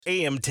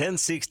AM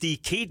 1060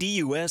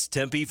 KDUS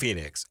Tempe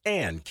Phoenix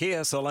and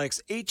KSLX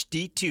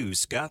HD2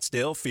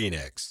 Scottsdale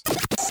Phoenix.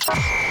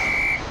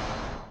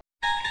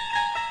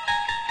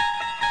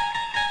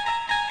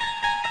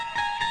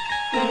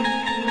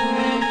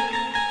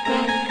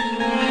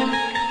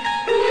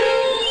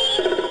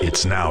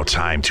 It's now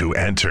time to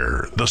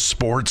enter the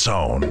Sports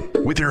Zone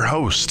with your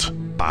host,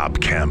 Bob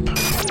Kemp. Goal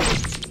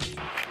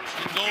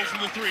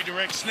from the three,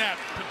 direct snap.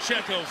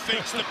 Pacheco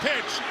fakes the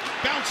pitch,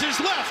 bounces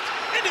left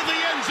into the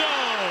end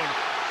zone.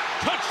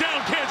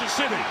 Touchdown, Kansas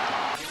City.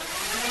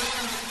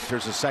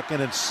 Here's a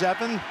 2nd and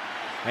 7,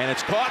 and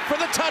it's caught for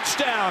the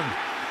touchdown.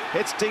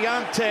 It's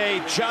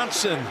Deontay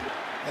Johnson.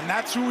 And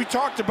that's who we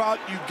talked about.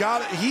 You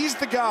got it. He's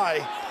the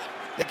guy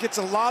that gets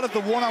a lot of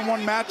the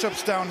one-on-one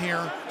matchups down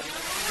here.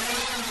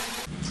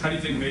 How do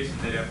you think Mason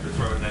did after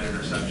throwing that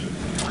interception?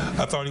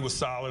 I thought he was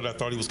solid. I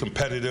thought he was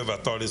competitive. I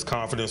thought his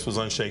confidence was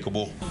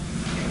unshakable.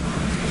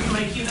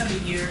 Mike, you have a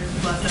year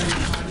left on your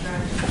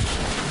contract.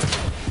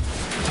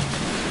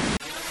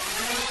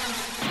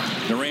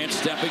 Durant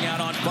stepping out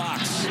on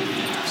Fox.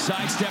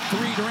 Sidestep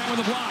 3, Durant with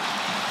a block.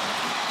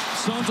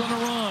 Suns on the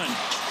run.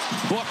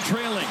 Buck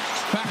trailing.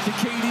 Back to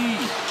KD.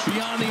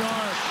 Beyond the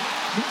arc.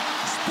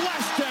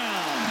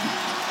 Splashdown.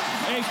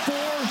 A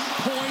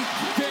 4-point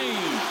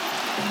game.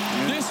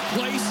 This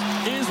place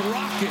is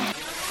rocking.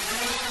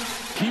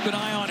 Keep an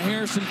eye on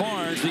Harrison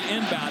Barnes, the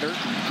inbounder.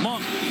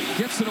 Monk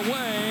gets it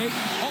away.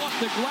 Off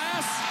the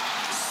glass.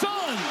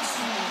 Suns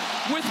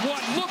with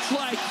what looked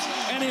like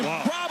an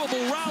improbable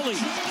rally.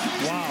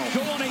 Wow.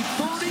 Go on a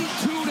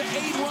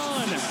 32-8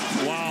 run.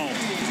 Wow.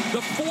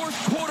 The fourth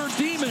quarter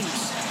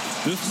demons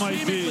This might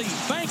seemingly be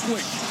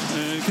vanquished.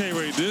 And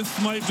K-Ray, this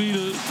might be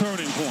the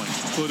turning point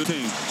for the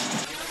team.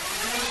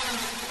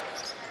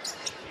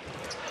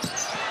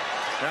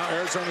 Now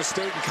Arizona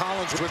State and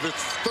Collins with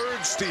its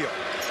third steal.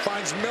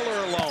 Finds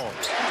Miller alone.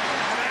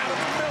 And Adam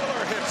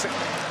Miller hits it.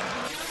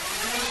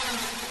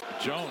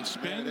 Jones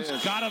spins,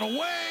 got it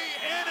away,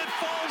 and it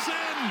falls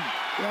in.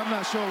 Yeah, I'm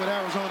not sure what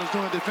Arizona's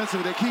doing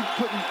defensively. They keep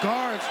putting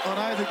guards on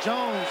Isaac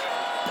Jones.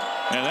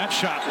 And that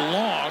shot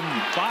long.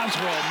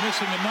 Boswell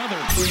missing another.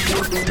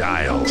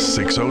 Dial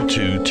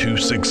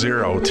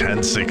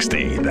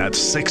 602-260-1060. That's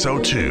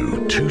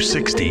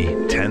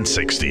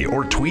 602-260-1060.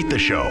 Or tweet the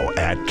show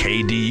at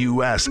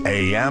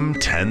KDUSAM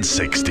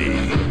 1060.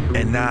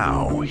 And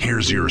now,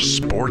 here's your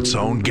Sports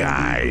Zone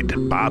guide,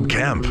 Bob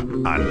Kemp,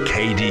 on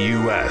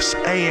KDUS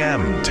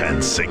AM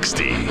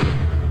 1060.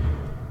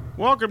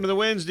 Welcome to the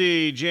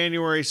Wednesday,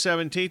 January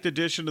 17th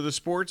edition of the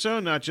Sports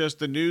Zone. Not just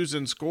the news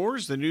and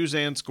scores, the news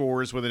and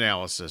scores with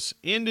analysis.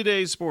 In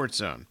today's Sports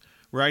Zone,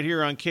 right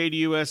here on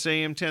KDUS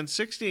AM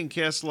 1060 and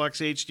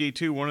KSLX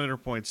HD2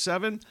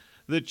 100.7,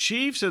 the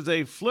Chiefs as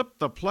they flip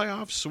the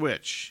playoff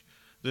switch.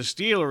 The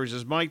Steelers,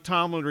 is Mike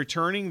Tomlin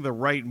returning the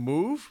right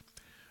move?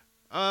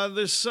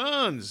 The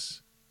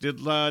Suns,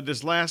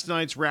 does last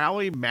night's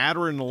rally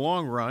matter in the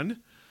long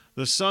run?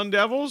 The Sun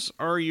Devils,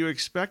 what are you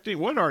expecting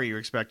this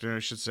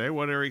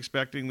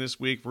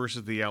week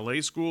versus the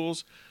LA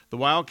Schools? The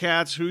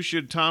Wildcats, who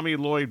should Tommy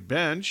Lloyd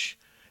bench?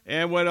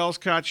 And what else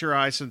caught your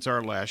eye since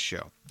our last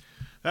show?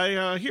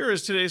 Here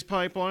is today's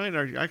pipeline.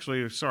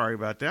 Actually, sorry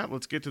about that.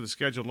 Let's get to the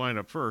scheduled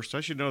lineup first.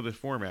 I should know the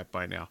format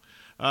by now.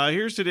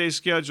 Here's today's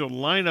scheduled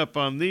lineup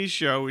on the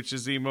show, which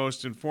is the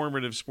most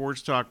informative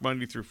sports talk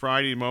Monday through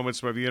Friday,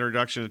 moments by the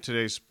introduction of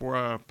today's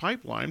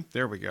pipeline.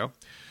 There we go.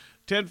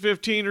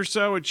 10:15 or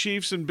so, a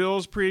Chiefs and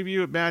Bills preview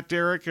with Matt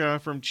Derrick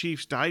from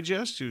Chiefs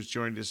Digest, who's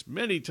joined us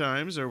many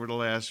times over the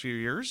last few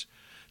years.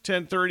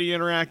 10:30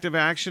 interactive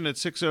action at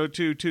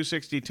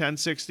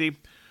 602-260-1060.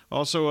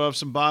 Also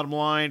some bottom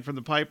line from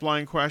the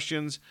pipeline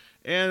questions,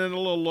 and then a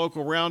little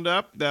local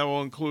roundup that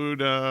will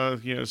include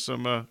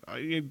some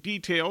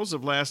details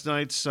of last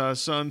night's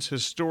Suns'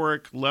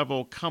 historic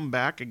level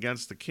comeback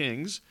against the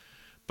Kings.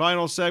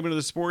 Final segment of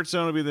the Sports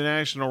Zone will be the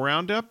National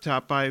Roundup,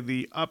 topped by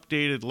the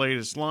updated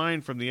latest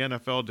line from the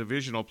NFL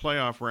Divisional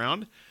Playoff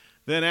Round.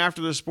 Then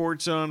after the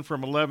Sports Zone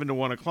from 11 to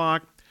 1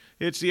 o'clock,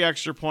 it's the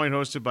Extra Point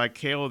hosted by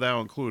Kayla. That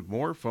will include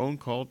more phone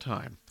call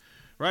time.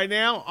 Right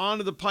now, on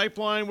to the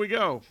pipeline we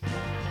go.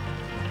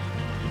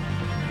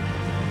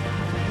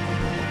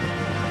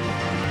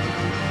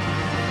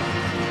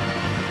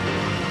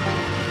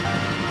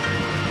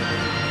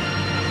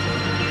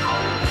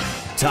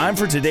 Time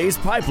for today's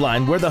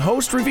pipeline, where the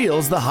host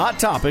reveals the hot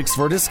topics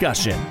for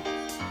discussion.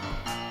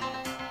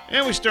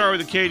 And we start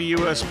with the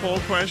KDUS poll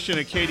question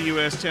at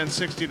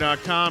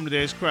KDUS1060.com.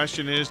 Today's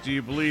question is, do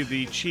you believe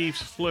the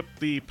Chiefs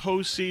flipped the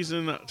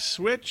postseason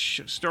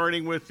switch,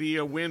 starting with the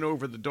win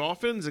over the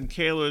Dolphins? And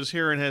Kayla is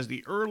here and has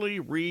the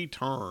early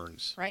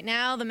returns. Right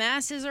now, the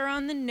masses are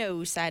on the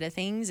no side of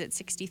things at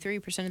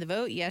 63% of the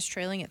vote, yes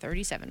trailing at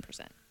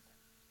 37%.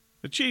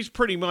 The Chiefs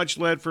pretty much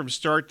led from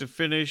start to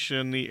finish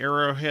in the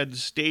Arrowhead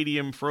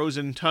Stadium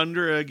frozen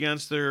tundra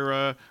against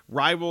their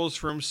rivals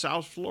from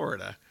South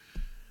Florida.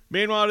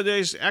 Meanwhile,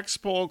 today's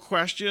X-Poll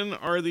question,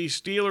 are the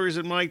Steelers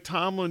and Mike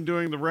Tomlin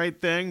doing the right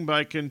thing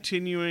by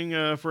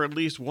continuing for at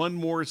least one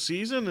more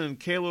season? And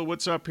Kayla,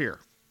 what's up here?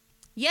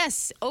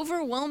 Yes,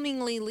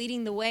 overwhelmingly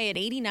leading the way at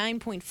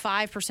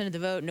 89.5% of the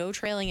vote. No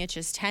trailing at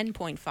just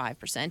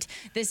 10.5%.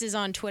 This is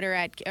on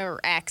Twitter or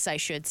X, I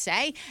should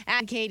say,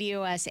 at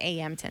KDUS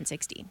AM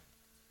 1060.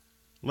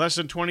 Less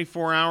than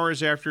 24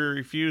 hours after he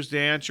refused to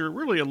answer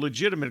really a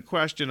legitimate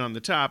question on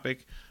the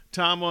topic,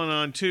 Tomlin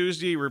on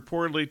Tuesday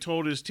reportedly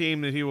told his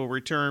team that he will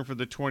return for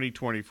the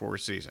 2024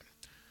 season.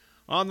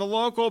 On the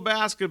local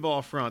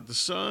basketball front, the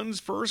Suns'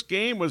 first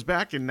game was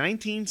back in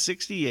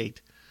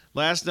 1968.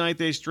 Last night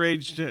they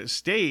staged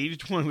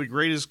one of the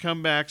greatest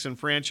comebacks in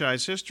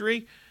franchise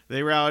history.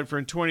 They rallied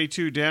from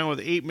 22 down with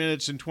 8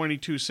 minutes and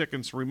 22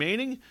 seconds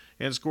remaining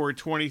and scored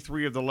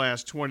 23 of the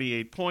last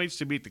 28 points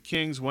to beat the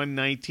Kings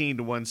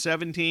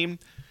 119-117.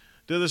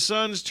 Do the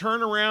Suns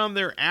turn around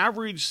their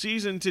average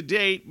season to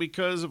date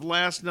because of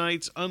last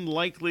night's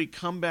unlikely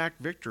comeback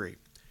victory?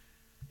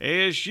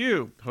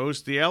 ASU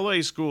hosts the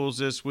LA schools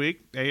this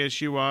week.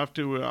 ASU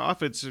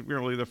off it's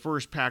really the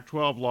first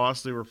Pac-12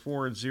 loss. They were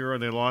 4-0.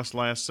 They lost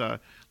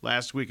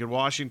last week in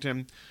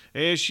Washington.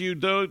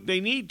 ASU, though,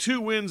 they need 2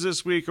 wins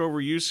this week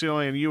over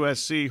UCLA and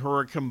USC, who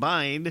are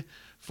combined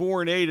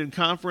 4-8 in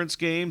conference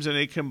games and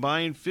a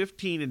combined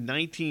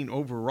 15-19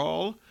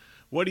 overall.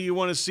 What do you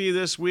want to see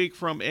this week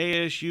from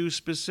ASU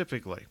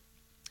specifically?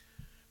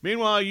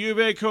 Meanwhile,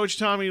 UofA coach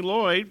Tommy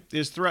Lloyd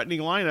is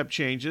threatening lineup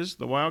changes.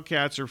 The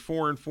Wildcats are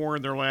 4-4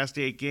 in their last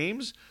 8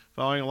 games,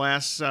 following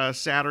last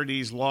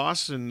Saturday's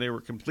loss, and they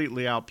were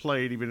completely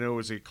outplayed, even though it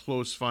was a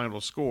close final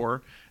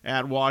score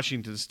at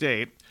Washington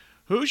State.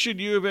 Who should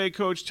UofA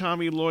coach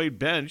Tommy Lloyd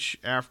bench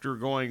after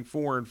going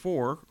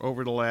 4-4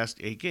 over the last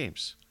 8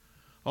 games?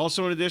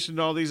 Also, in addition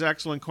to all these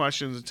excellent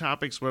questions and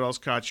topics, what else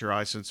caught your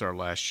eye since our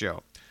last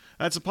show?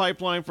 That's a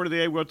pipeline for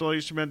today with all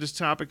these tremendous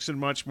topics and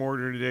much more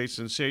during today's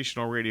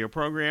sensational radio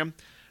program.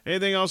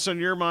 Anything else on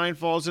your mind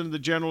falls into the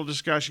general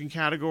discussion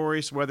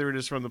categories, whether it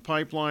is from the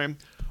pipeline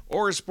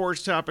or a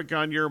sports topic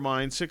on your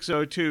mind,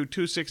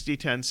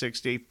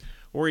 602-260-1060,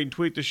 or you can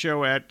tweet the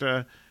show at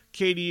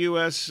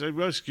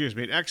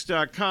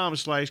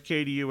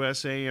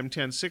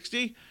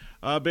x.com/KDUSAM1060.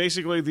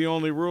 Basically, the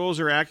only rules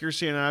are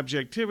accuracy and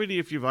objectivity.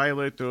 If you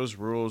violate those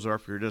rules or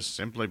if you're just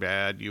simply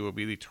bad, you will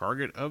be the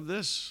target of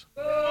this.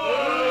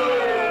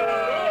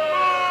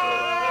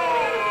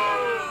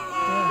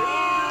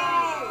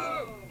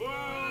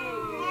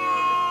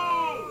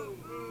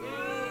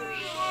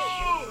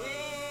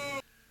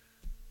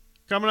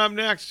 Coming up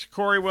next,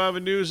 Corey will have a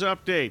news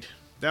update.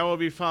 That will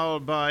be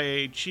followed by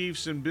a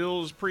Chiefs and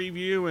Bills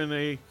preview and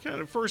a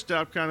first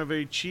up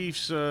a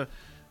Chiefs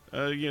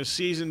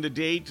season to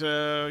date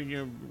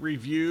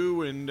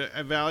review and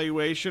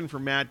evaluation for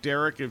Matt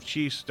Derrick of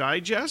Chiefs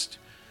Digest.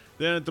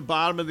 Then at the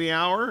bottom of the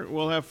hour,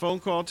 we'll have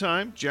phone call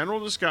time, general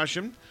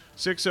discussion,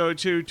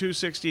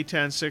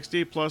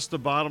 602-260-1060, plus the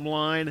bottom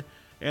line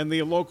and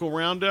the local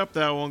roundup.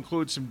 That will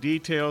include some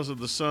details of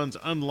the Suns'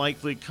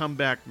 unlikely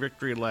comeback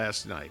victory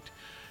last night.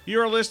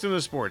 You're listening to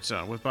the Sports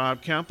Zone with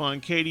Bob Kemp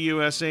on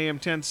KDUS AM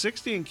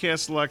 1060 and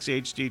KSLX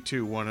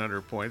HD2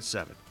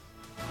 100.7.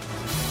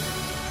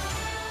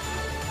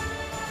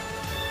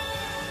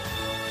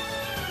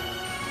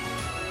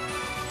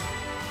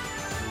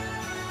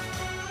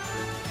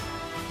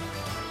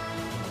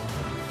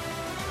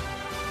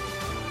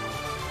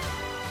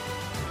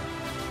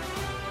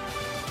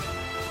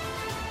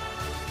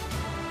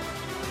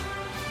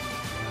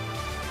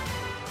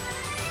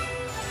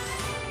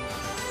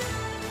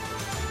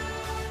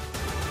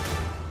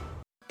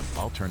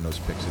 Turn those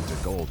picks into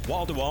gold.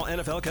 Wall-to-wall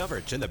NFL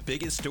coverage and the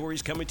biggest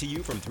stories coming to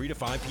you from 3 to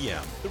 5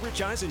 p.m. The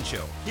Rich Eisen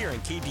Show here on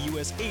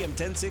KDUS AM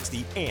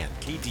 1060 and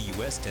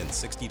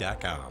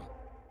KDUS1060.com.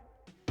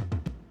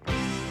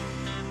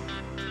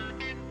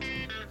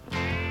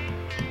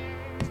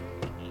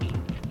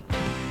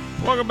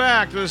 Welcome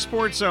back to the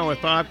Sports Zone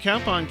with Bob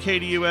Kemp on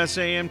KDUS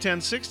AM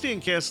 1060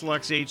 and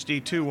KSLX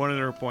HD2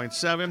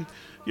 100.7.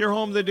 Your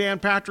home, the Dan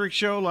Patrick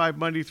Show, live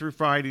Monday through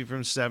Friday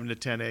from 7 to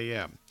 10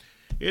 a.m.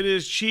 It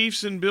is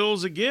Chiefs and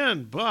Bills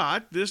again,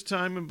 but this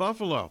time in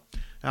Buffalo.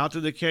 Out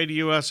to the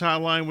KDUS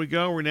hotline we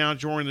go. We're now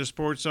joined in the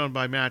Sports Zone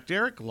by Matt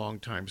Derrick,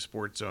 longtime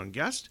Sports Zone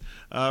guest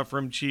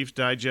from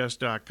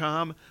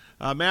ChiefsDigest.com.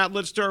 Matt,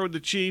 let's start with the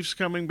Chiefs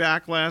coming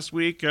back last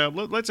week.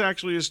 Let's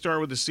actually just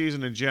start with the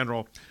season in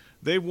general.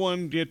 They've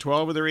won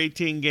 12 of their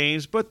 18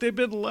 games, but they've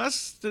been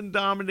less than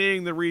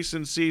dominating the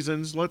recent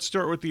seasons. Let's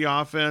start with the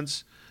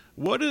offense.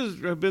 What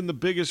have been the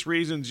biggest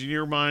reasons in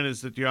your mind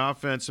is that the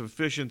offensive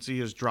efficiency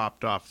has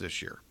dropped off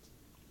this year?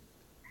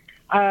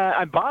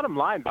 Bottom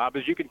line, Bob,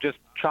 is you can just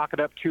chalk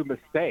it up to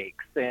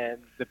mistakes. And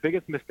the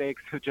biggest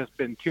mistakes have just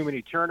been too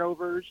many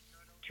turnovers,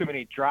 too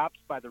many drops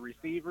by the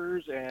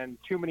receivers, and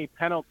too many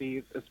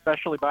penalties,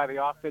 especially by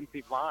the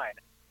offensive line.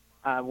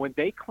 When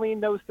they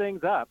clean those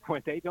things up,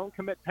 when they don't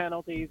commit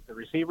penalties, the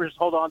receivers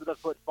hold on to the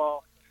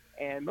football,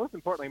 and most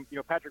importantly,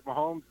 Patrick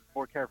Mahomes is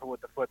more careful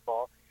with the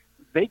football.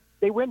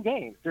 They win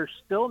games. They're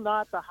still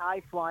not the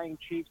high-flying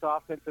Chiefs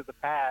offense of the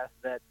past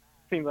that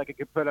seemed like it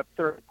could put up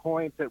 30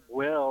 points at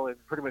will and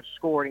pretty much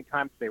score any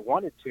time they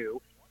wanted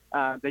to.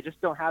 They just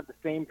don't have the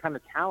same kind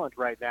of talent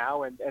right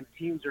now, and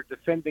teams are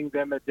defending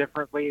them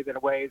differently in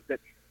ways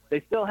that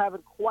they still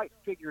haven't quite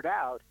figured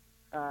out.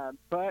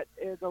 But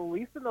at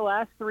least in the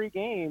last 3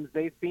 games,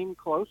 they seem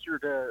closer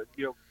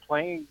to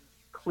playing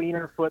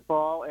cleaner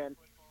football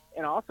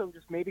and also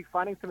just maybe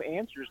finding some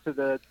answers to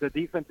the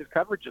defensive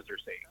coverages they're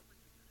seeing.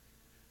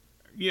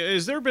 Yeah,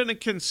 has there been a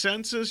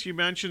consensus? You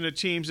mentioned the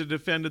teams have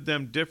defended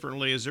them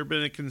differently. Has there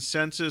been a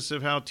consensus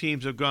of how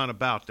teams have gone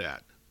about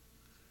that?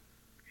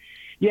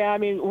 Yeah, I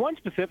mean, one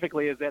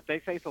specifically is that they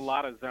face a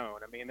lot of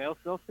zone. I mean, they'll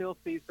still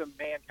see some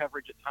man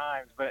coverage at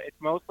times, but it's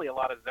mostly a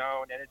lot of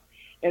zone. And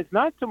it's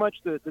not so much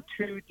the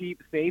 2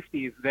 deep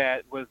safeties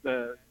that was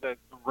the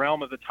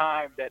realm of the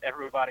time that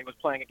everybody was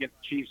playing against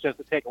the Chiefs just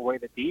to take away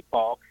the deep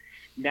ball.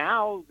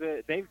 Now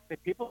the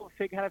people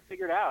have kind of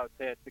figured out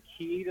that the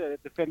key to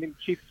defending the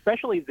Chiefs,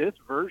 especially this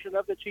version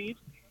of the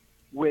Chiefs,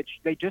 which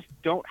they just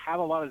don't have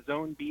a lot of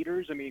zone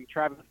beaters. I mean,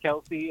 Travis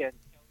Kelce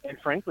and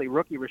frankly,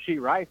 rookie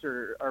Rashee Rice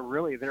are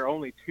really their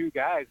only 2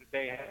 guys that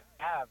they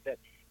have that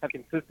have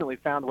consistently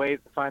found ways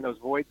to find those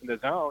voids in the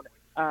zone.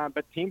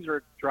 But teams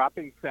are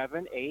dropping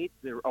 7, 8.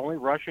 They're only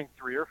rushing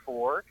 3 or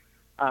 4.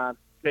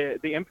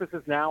 The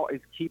emphasis now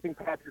is keeping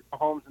Patrick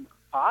Mahomes in the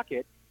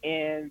pocket.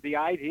 And the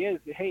idea is,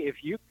 hey, if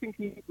you can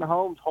keep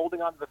Mahomes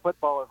holding onto the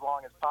football as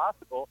long as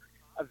possible,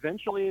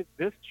 eventually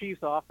this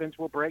Chiefs offense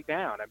will break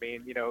down. I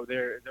mean,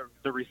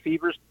 the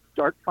receivers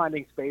start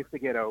finding space to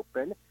get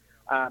open.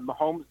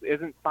 Mahomes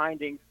isn't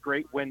finding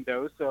great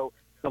windows, so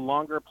the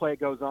longer a play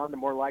goes on, the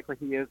more likely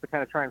he is to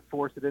kind of try and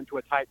force it into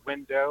a tight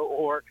window,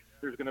 or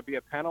there's going to be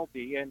a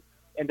penalty. And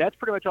that's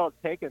pretty much all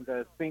it's taken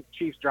to sink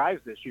Chiefs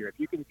drives this year. If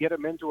you can get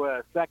them into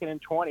a 2nd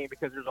and 20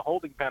 because there's a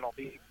holding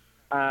penalty,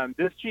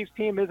 this Chiefs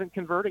team isn't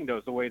converting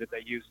those the way that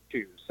they used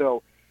to.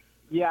 So,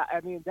 yeah,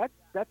 I mean,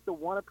 that's the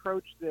one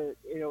approach that,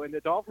 in the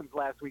Dolphins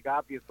last week,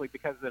 obviously,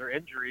 because of their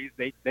injuries,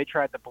 they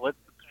tried to blitz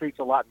the streets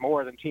a lot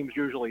more than teams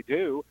usually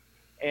do.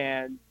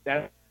 And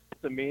that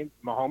means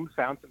Mahomes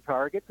found some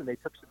targets, and they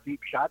took some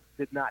deep shots,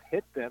 did not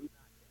hit them.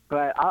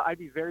 But I'd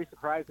be very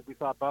surprised if we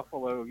saw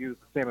Buffalo use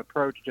the same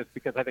approach, just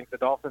because I think the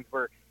Dolphins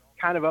were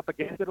kind of up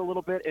against it a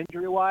little bit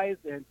injury-wise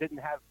and didn't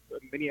have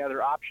many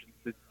other options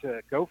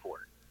to go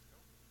for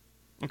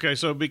it. Okay,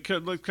 so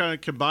because let's kind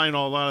of combine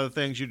a lot of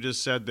the things you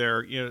just said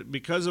there.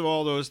 Because of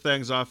all those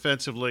things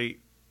offensively,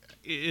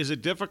 is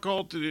it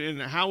difficult?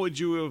 And how would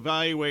you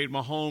evaluate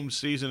Mahomes'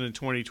 season in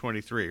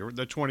 2023, or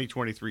the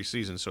 2023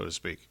 season, so to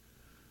speak?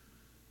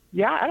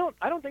 Yeah,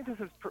 I don't think this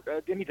is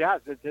any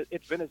doubt.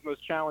 It's been his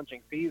most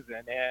challenging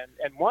season,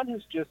 and one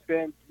has just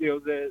been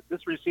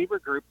this receiver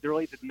group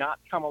really did not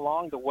come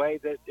along the way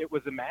that it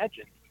was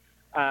imagined.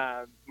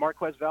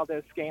 Marquez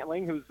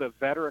Valdez-Scantling, who's the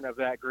veteran of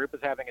that group,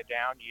 is having a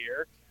down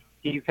year.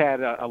 He's had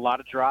a lot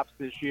of drops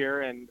this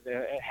year, and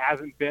it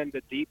hasn't been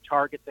the deep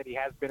target that he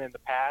has been in the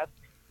past,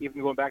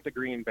 even going back to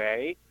Green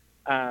Bay.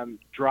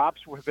 Drops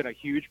have been a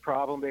huge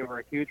problem. They were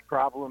a huge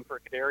problem for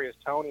Kadarius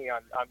Toney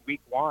on week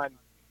 1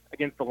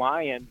 against the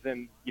Lions,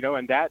 and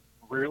that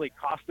really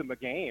cost him a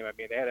game. I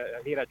mean,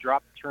 he had a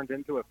drop that turned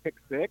into a pick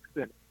 6,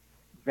 and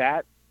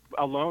that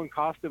alone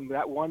cost him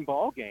that one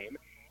ball game.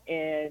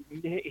 And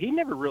he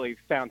never really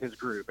found his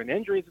groove. And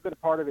injuries have been a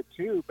part of it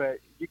too. But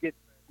you get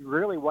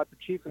really what the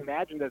Chiefs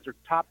imagined as their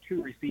top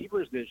 2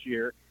 receivers this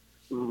year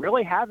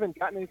really haven't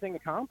gotten anything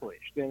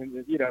accomplished.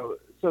 And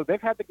so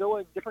they've had to go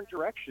in different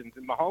directions.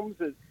 And Mahomes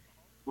has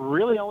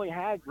really only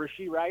had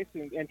Rashee Rice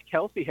and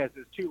Kelce as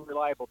his 2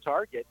 reliable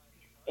targets.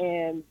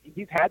 And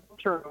he's had some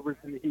turnovers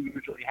than he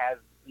usually has,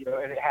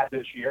 and it had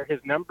this year.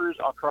 His numbers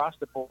across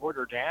the board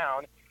are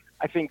down.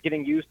 I think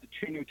getting used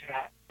to 2 new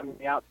tackles on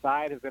the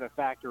outside has been a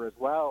factor as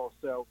well.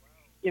 So,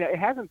 it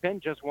hasn't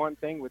been just one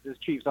thing with this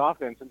Chiefs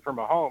offense and for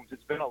Mahomes.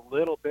 It's been a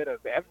little bit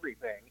of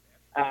everything.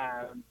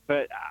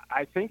 But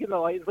I think at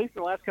least in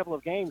the last couple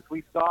of games,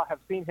 we have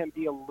seen him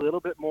be a little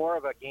bit more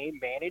of a game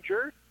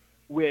manager,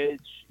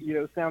 which,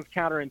 sounds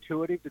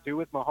counterintuitive to do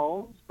with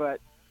Mahomes, but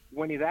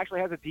when he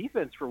actually has a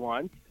defense for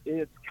once,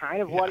 it's kind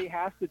of what he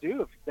has to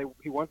do if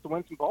he wants to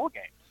win some ball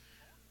games.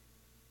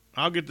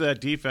 I'll get to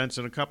that defense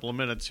in a couple of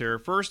minutes here.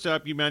 First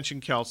up, you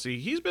mentioned Kelce.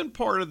 He's been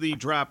part of the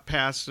drop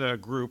pass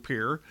group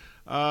here.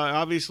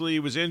 Obviously, he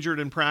was injured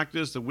in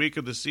practice the week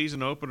of the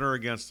season opener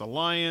against the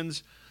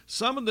Lions.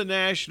 Some of the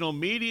national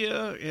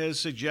media has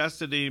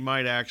suggested he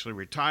might actually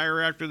retire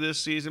after this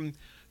season.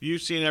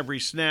 You've seen every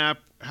snap.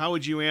 How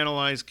would you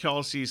analyze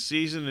Kelce's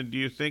season, and do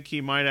you think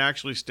he might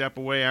actually step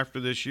away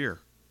after this year?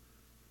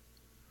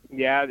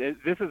 Yeah,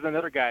 this is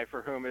another guy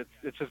for whom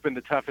it's just been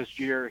the toughest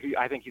year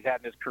I think he's had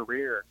in his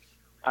career.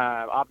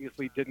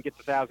 Obviously didn't get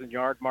the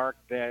 1,000-yard mark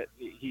that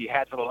he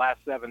had for the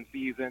last 7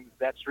 seasons.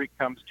 That streak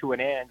comes to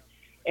an end.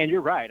 And you're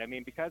right. I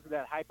mean, because of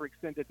that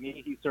hyperextended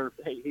knee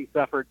he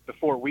suffered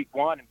before week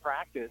 1 in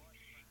practice,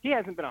 he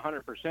hasn't been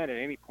 100% at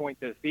any point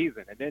this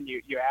season. And then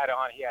you add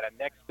on, he had a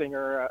neck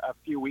stinger a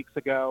few weeks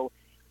ago.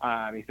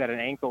 He's had an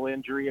ankle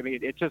injury. I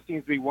mean, it just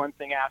seems to be one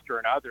thing after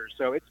another.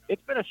 So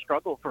it's been a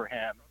struggle for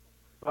him.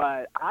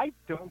 But I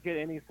don't get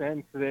any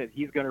sense that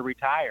he's going to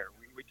retire.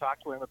 We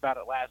talked to him about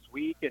it last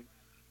week, and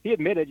he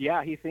admitted,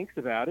 he thinks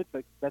about it,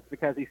 but that's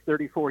because he's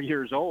 34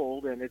 years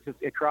old, and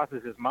it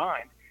crosses his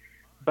mind.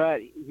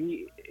 but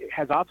he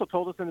has also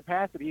told us in the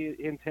past that he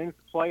intends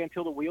to play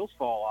until the wheels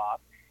fall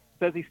off.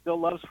 Says he still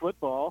loves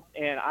football,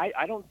 and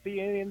I don't see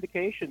any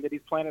indication that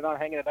he's planning on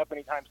hanging it up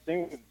anytime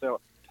soon.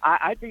 So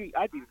I'd be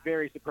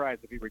very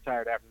surprised if he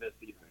retired after this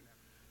season.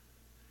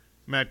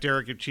 Matt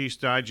Derrick at Chiefs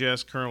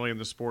Digest, currently in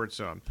the Sports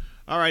Zone.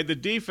 All right, the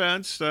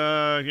defense,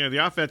 the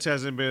offense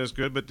hasn't been as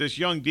good, but this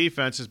young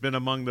defense has been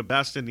among the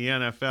best in the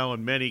NFL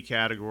in many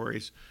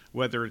categories,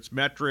 whether it's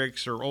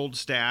metrics or old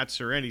stats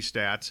or any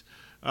stats.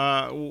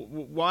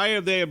 Why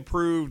have they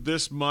improved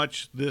this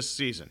much this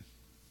season?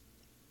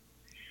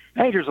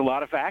 I think there's a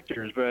lot of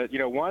factors, but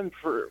one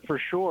for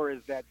sure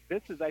is that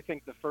this is, I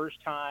think, the first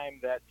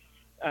time that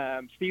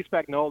Steve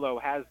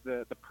Spagnuolo has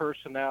the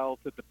personnel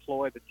to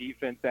deploy the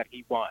defense that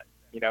he wants.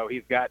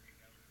 He's got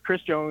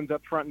Chris Jones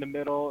up front in the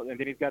middle, and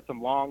then he's got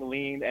some long,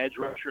 lean edge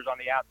rushers on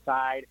the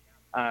outside.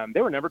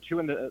 They were number two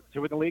in the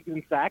league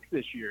in sacks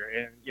this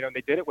year, and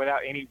they did it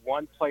without any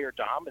one player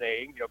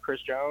dominating. Chris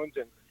Jones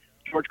and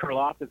George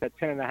Karlaftis had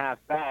 10.5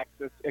 sacks.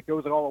 It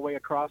goes all the way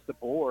across the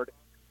board.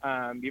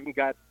 Even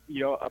got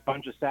a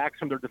bunch of sacks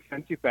from their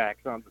defensive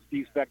backs on the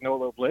Steve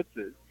Spagnuolo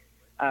blitzes.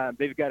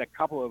 They've got a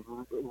couple of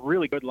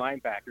really good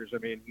linebackers. I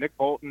mean, Nick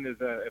Bolton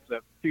is a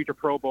future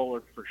Pro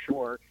Bowler for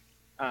sure.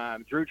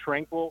 Drew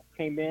Tranquill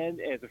came in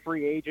as a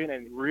free agent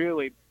and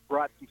really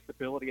brought some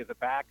stability as a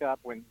backup.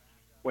 When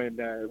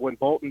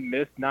Bolton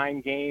missed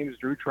 9 games,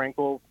 Drew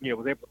Tranquill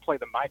was able to play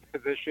the Mike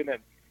position, and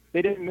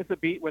they didn't miss a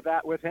beat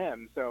with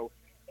him. So.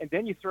 And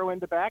then you throw in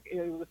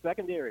the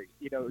secondary.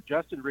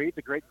 Justin Reed's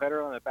a great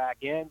veteran on the back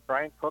end.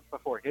 Brian Cook,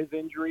 before his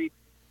injury,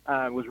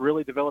 was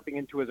really developing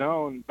into his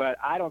own. But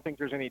I don't think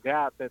there's any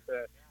doubt that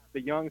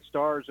the young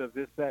stars of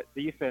this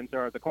defense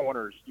are the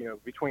corners.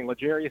 Between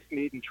L'Jarius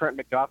Sneed and Trent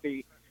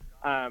McDuffie,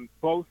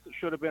 both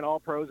should have been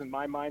All-Pros in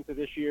my mind for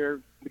this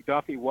year.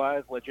 McDuffie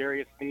was.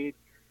 L'Jarius Sneed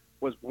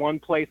was one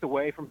place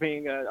away from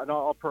being an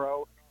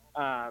All-Pro.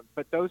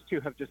 But those two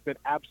have just been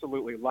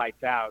absolutely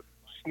lights out.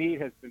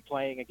 Sneed has been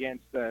playing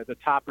against the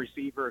top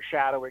receiver,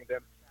 shadowing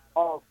them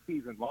all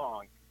season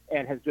long,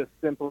 and has just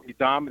simply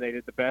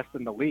dominated the best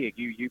in the league.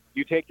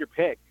 You take your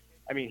pick.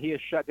 I mean, he has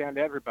shut down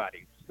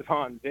everybody.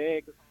 Stephon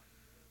Diggs,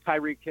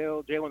 Tyreek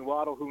Hill, Jalen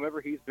Waddle,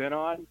 whomever he's been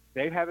on,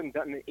 they haven't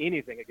done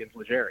anything against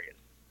L'Jarius.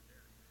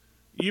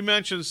 You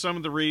mentioned some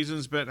of the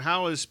reasons, but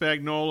how has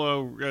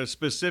Spagnuolo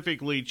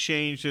specifically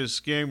changed his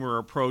scheme or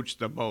approach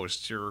the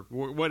most, or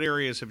what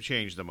areas have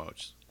changed the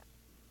most?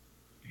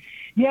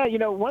 Yeah,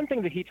 one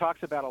thing that he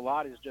talks about a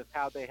lot is just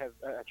how they have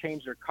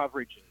changed their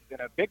coverages. And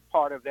a big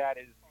part of that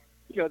is,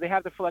 they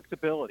have the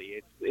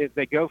flexibility.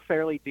 They go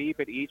fairly deep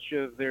at each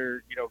of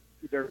their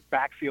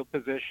backfield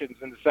positions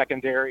in the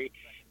secondary.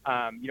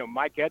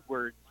 Mike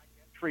Edwards,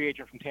 free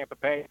agent from Tampa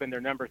Bay, has been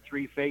their number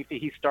 3 safety.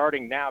 He's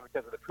starting now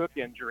because of the Cook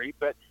injury.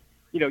 But,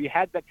 you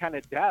had that kind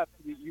of depth.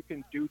 You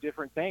can do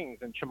different things.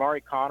 And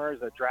Shamari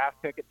Connors, a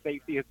draft pick at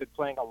safety, has been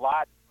playing a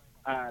lot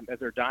as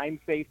their dime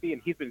safety,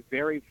 and he's been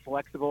very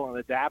flexible and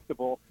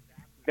adaptable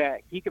that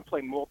he can play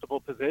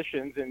multiple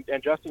positions, and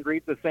Justin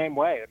Reed's the same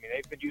way. I mean,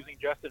 they've been using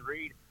Justin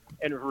Reed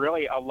in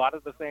really a lot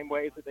of the same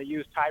ways that they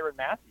use Tyrann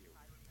Mathieu.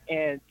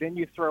 And then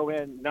you throw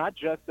in not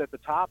just at the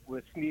top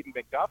with Sneed and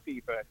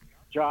McDuffie, but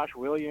Josh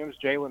Williams,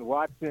 Jalen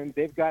Watson.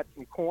 They've got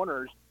some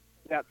corners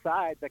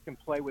outside that can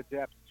play with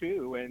depth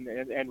too,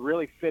 and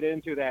really fit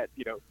into that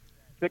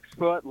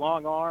 6-foot,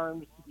 long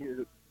arms,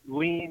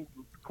 lean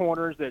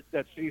corners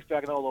that Steve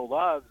Spagnuolo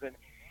loves,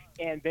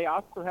 and they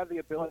also have the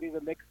ability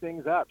to mix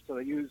things up. So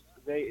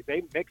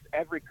they mix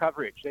every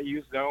coverage. They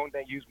use zone,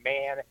 they use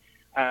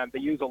man, they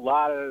use a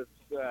lot of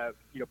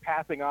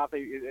passing off.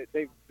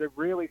 They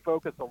really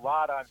focus a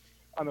lot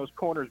on those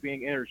corners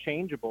being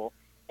interchangeable,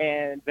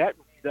 and that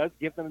does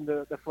give them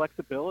the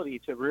flexibility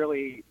to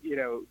really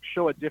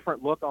show a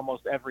different look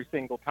almost every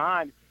single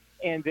time.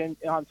 And then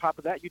on top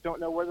of that, you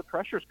don't know where the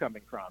pressure's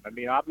coming from. I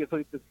mean,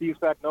 obviously it's the Steve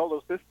Spagnuolo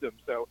system,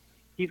 so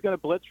he's going to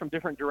blitz from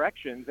different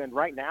directions. And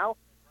right now,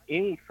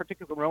 any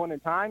particular moment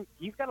in time,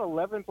 he's got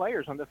 11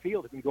 players on the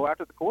field who can go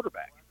after the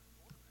quarterback.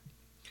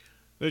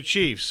 The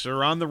Chiefs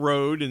are on the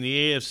road in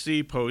the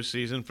AFC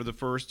postseason for the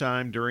first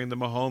time during the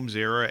Mahomes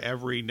era.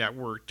 Every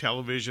network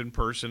television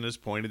person has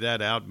pointed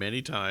that out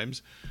many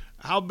times.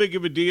 How big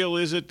of a deal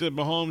is it that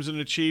Mahomes and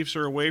the Chiefs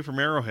are away from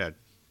Arrowhead?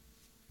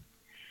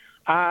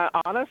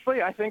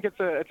 Honestly, I think it's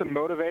a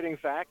motivating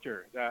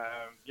factor.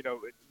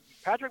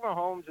 Patrick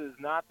Mahomes is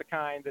not the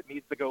kind that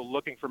needs to go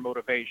looking for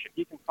motivation.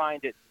 He can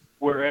find it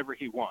wherever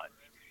he wants.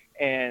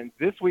 And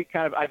this week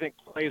kind of, I think,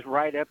 plays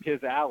right up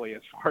his alley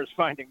as far as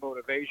finding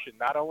motivation.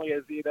 Not only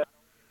is he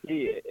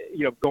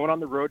going on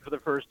the road for the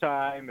first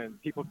time,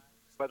 and people,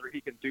 whether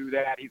he can do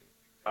that, he's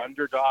an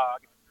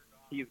underdog.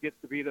 He gets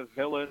to be the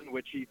villain,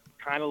 which he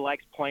kind of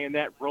likes playing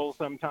that role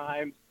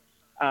sometimes.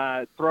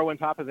 Throw on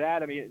top of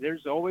that, I mean,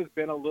 there's always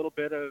been a little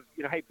bit of,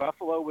 hey,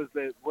 Buffalo was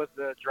the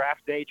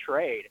draft day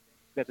trade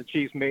that the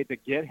Chiefs made to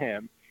get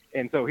him.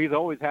 And so he's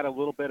always had a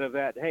little bit of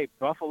that, hey,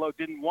 Buffalo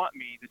didn't want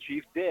me, the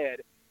Chiefs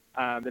did,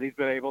 that he's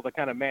been able to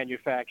kind of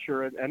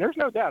manufacture. And there's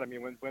no doubt, I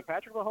mean, when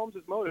Patrick Mahomes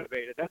is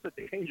motivated, that's a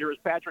dangerous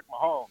Patrick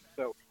Mahomes.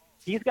 So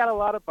he's got a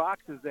lot of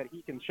boxes that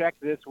he can check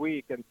this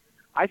week, and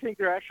I think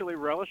they're actually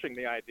relishing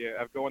the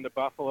idea of going to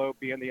Buffalo,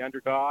 being the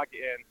underdog,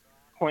 and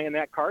playing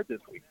that card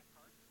this week.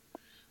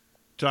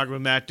 Talking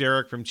with Matt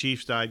Derrick from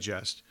Chiefs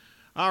Digest.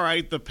 All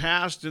right, the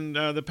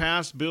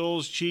past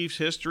Bills Chiefs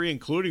history,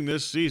 including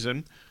this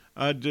season.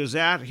 Does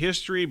that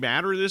history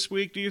matter this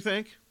week, do you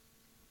think?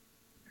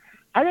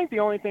 I think the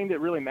only thing that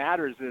really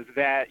matters is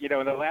that, in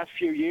the last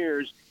few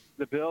years,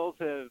 the Bills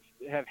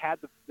have had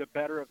the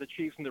better of the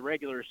Chiefs in the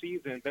regular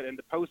season, but in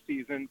the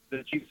postseason,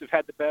 the Chiefs have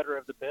had the better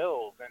of the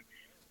Bills. And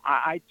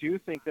I do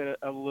think that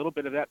a little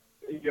bit of that,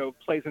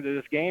 plays into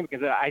this game,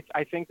 because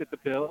I think that the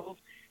Bills,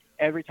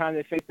 every time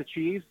they face the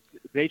Chiefs,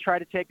 they try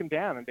to take them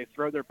down and they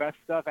throw their best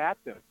stuff at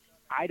them.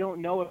 I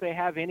don't know if they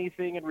have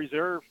anything in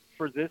reserve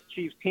for this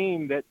Chiefs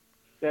team that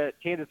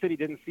Kansas City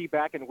didn't see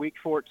back in Week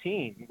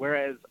 14,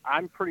 whereas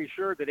I'm pretty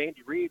sure that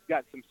Andy Reid's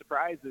got some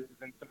surprises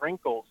and some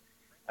wrinkles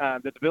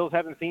that the Bills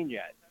haven't seen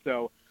yet.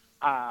 So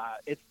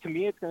to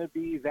me, it's going to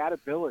be that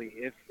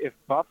ability. If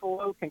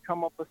Buffalo can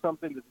come up with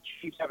something that the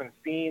Chiefs haven't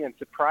seen and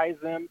surprise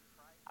them,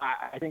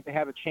 I think they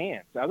have a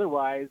chance.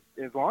 Otherwise,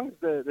 as long as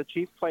the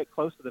Chiefs play it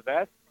close to the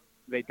vest,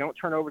 they don't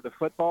turn over the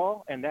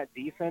football, and that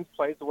defense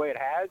plays the way it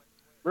has.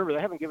 Remember,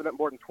 they haven't given up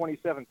more than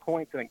 27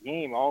 points in a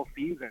game all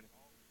season.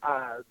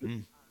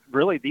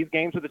 Really, these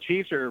games with the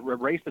Chiefs are a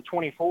race to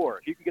 24.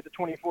 If you can get to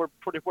 24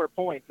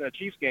 points in a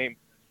Chiefs game,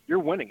 you're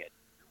winning it.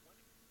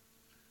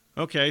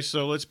 Okay,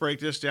 so let's break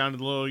this down a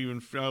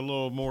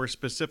little more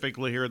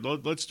specifically here.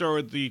 Let's start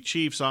with the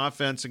Chiefs'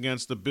 offense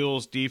against the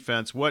Bills'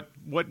 defense. What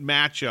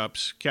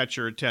matchups catch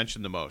your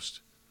attention the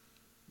most?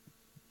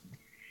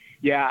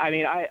 Yeah, I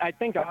mean, I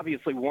think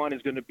obviously one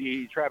is going to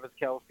be Travis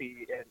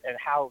Kelce and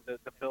how the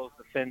Bills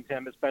defend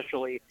him,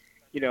 especially,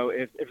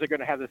 if they're going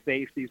to have the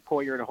safeties,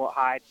 Poyer and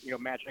Hyde,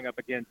 matching up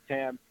against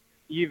him.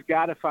 You've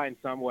got to find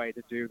some way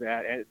to do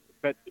that.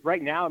 But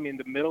right now, I mean,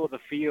 the middle of the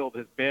field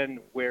has been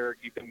where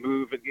you can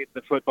move and get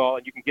the football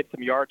and you can get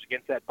some yards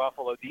against that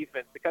Buffalo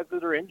defense because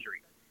of their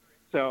injuries.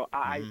 So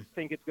I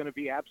think it's going to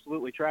be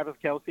absolutely Travis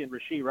Kelce and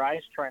Rashee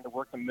Rice trying to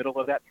work the middle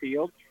of that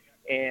field.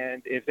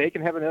 And if they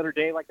can have another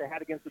day like they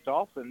had against the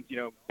Dolphins,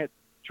 had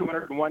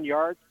 201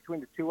 yards between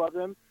the two of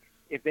them,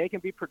 if they can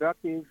be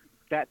productive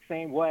that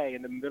same way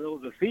in the middle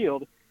of the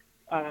field,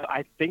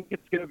 I think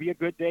it's going to be a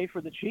good day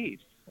for the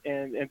Chiefs.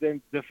 And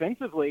then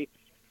defensively,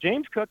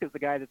 James Cook is the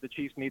guy that the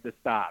Chiefs need to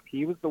stop.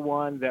 He was the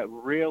one that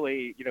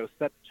really,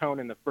 set the tone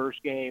in the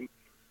first game,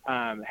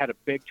 had a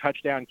big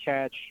touchdown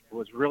catch,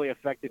 was really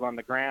effective on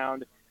the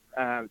ground.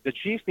 The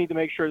Chiefs need to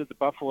make sure that the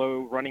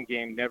Buffalo running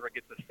game never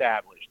gets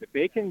established. If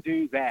they can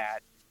do that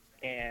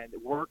and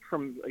work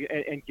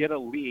and get a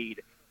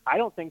lead, I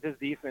don't think this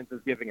defense is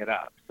giving it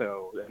up.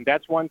 So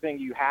that's one thing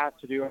you have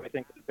to do, I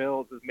think, with the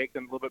Bills, is make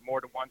them a little bit more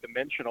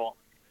one-dimensional.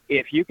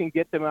 If you can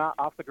get them out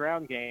off the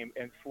ground game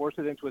and force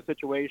it into a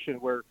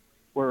situation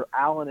where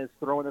Allen is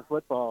throwing the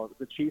football,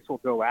 the Chiefs will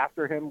go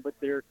after him with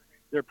their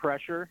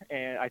pressure,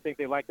 and I think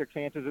they like their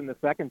chances in the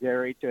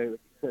secondary to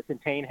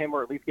contain him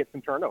or at least get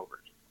some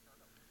turnovers.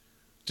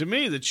 To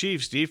me, the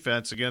Chiefs'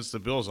 defense against the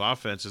Bills'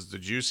 offense is the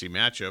juicy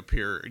matchup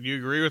here. Do you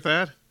agree with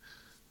that?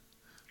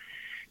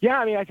 Yeah,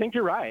 I mean, I think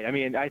you're right. I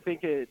mean, I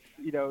think it's,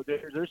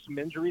 there's some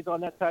injuries on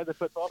that side of the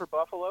football for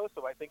Buffalo,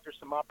 so I think there's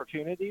some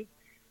opportunities.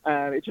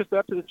 It's just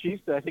up to the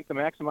Chiefs, I think, to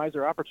maximize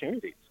their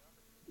opportunities.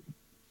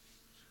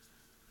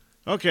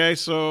 Okay,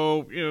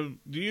 so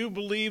do you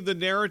believe the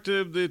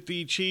narrative that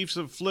the Chiefs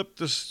have flipped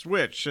the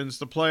switch since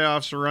the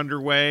playoffs are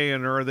underway,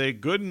 and are they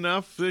good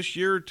enough this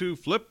year to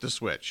flip the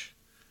switch?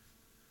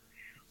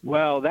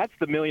 Well, that's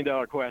the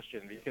million-dollar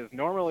question, because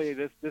normally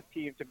this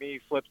team, to me,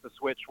 flips the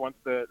switch once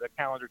the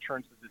calendar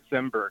turns to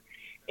December,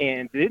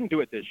 and they didn't do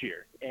it this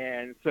year.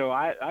 And so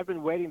I've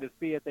been waiting to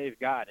see if they've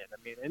got it.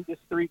 I mean, in this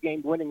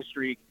 3-game winning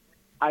streak,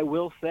 I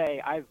will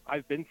say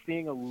I've been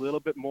seeing a little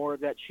bit more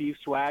of that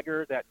Chiefs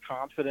swagger, that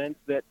confidence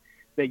that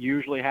they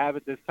usually have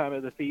at this time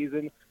of the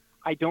season.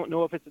 I don't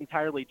know if it's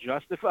entirely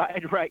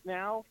justified right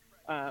now,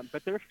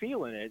 but they're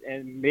feeling it,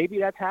 and maybe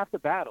that's half the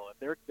battle.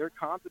 If they're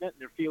confident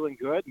and they're feeling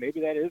good,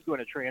 maybe that is going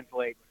to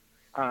translate.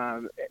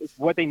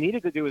 What they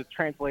needed to do is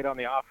translate on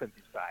the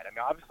offensive side. I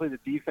mean, obviously the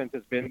defense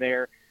has been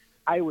there.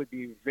 I would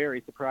be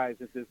very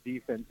surprised if this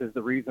defense is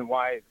the reason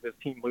why this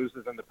team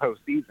loses in the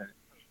postseason.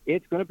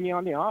 It's going to be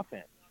on the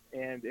offense,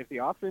 and if the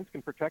offense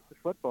can protect the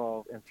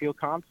football and feel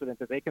confident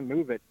that they can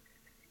move it,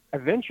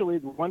 eventually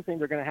the one thing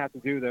they're going to have to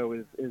do, though,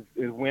 is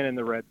win in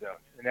the red zone,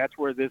 and that's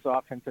where this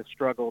offense has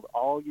struggled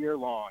all year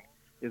long,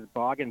 is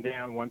bogging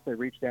down once they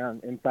reach down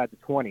inside the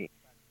 20.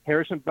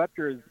 Harrison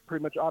Butker is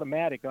pretty much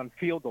automatic on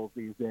field goals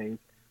these days,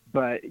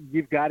 but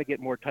you've got to get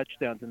more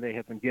touchdowns than they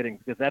have been getting,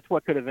 because that's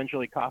what could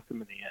eventually cost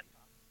them in the end.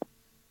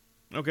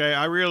 Okay,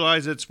 I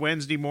realize it's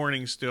Wednesday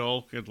morning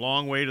still, a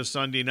long way to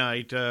Sunday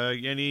night.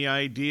 Any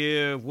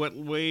idea of what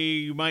way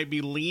you might be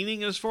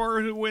leaning as far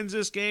as who wins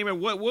this game, and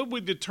what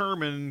would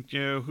determine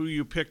who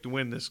you pick to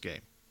win this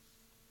game?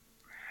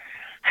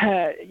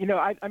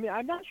 I mean,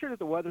 I'm not sure that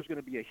the weather's going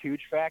to be a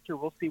huge factor.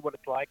 We'll see what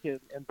it's like in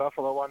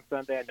Buffalo on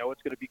Sunday. I know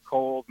it's going to be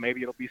cold.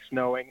 Maybe it'll be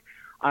snowing.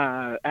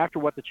 After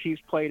what the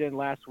Chiefs played in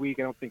last week,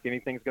 I don't think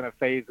anything's going to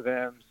faze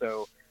them.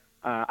 So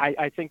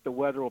I think the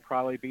weather will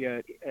probably be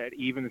an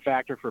even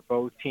factor for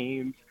both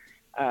teams.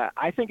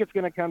 I think it's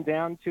going to come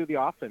down to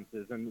the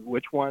offenses and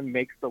which one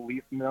makes the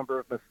least number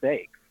of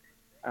mistakes.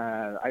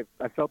 I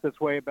felt this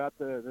way about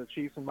the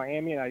Chiefs in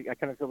Miami, and I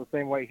kind of feel the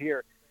same way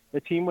here. The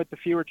team with the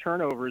fewer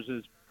turnovers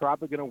is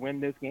probably going to win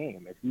this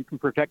game. If you can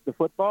protect the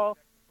football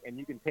and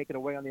you can take it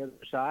away on the other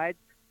side,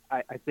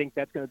 I think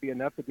that's going to be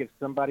enough to give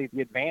somebody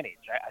the advantage.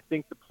 I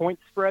think the point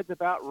spread's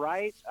about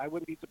right. I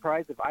wouldn't be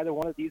surprised if either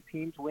one of these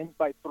teams wins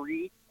by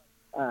 3.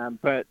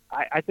 But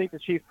I think the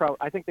Chiefs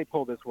I think they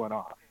pull this one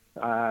off.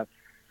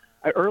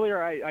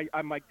 Earlier,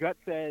 my gut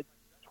said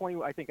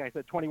 20. I think I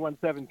said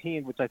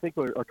 21-17, which I think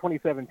or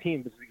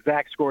 2017 was the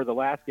exact score of the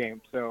last game.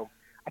 So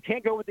I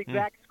can't go with the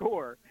exact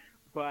score.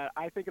 But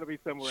I think it'll be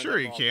somewhere. Sure,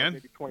 you can.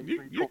 Maybe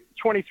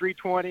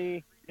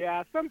 23-20.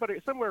 Yeah,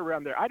 somewhere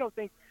around there.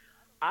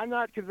 I'm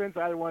not convinced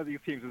either one of these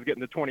teams is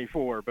getting to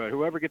 24, but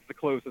whoever gets the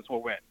closest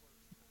will win.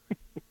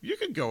 You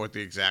can go with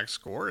the exact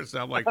score. It's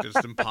not like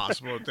it's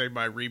impossible that they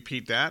might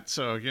repeat that.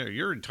 So,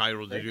 you're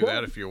entitled to do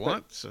that if you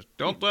want. So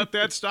don't let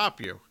that stop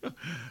you.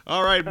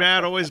 All right,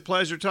 Matt, always a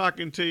pleasure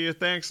talking to you.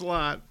 Thanks a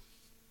lot.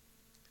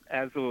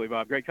 Absolutely,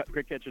 Bob. Great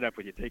catching up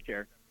with you. Take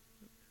care.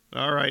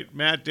 All right,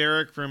 Matt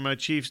Derrick from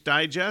Chiefs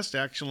Digest.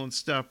 Excellent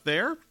stuff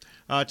there.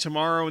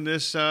 Tomorrow in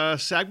this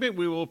segment,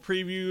 we will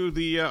preview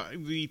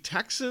the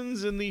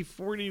Texans and the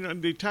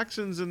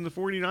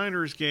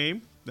 49ers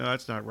game. No,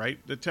 that's not right.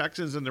 The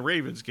Texans and the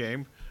Ravens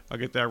game. I'll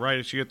get that right.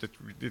 I should get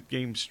the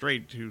game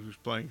straight. Who's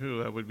playing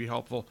who? That would be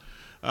helpful.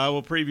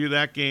 We'll preview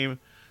that game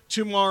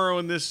tomorrow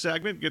in this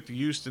segment. Get the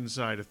Houston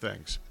side of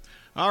things.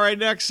 All right,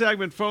 next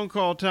segment, phone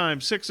call time,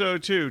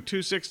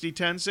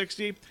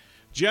 602-260-1060.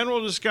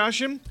 General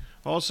discussion.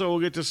 Also, we'll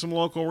get to some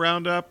local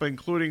roundup,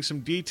 including some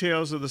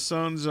details of the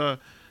Suns'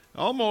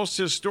 almost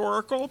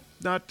historical,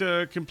 not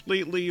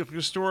completely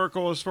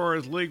historical as far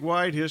as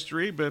league-wide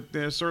history, but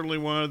certainly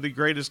one of the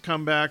greatest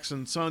comebacks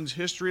in Suns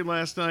history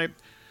last night.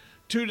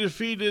 To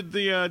defeat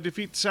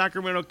the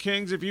Sacramento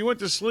Kings. If you went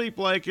to sleep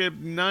like at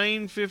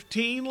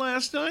 9:15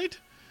 last night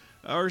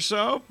or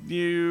so,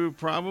 you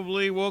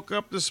probably woke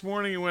up this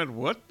morning and went,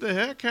 what the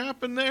heck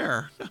happened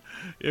there?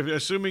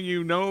 Assuming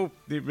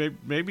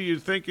maybe you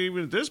think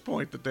even at this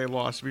point that they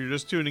lost if you're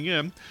just tuning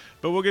in.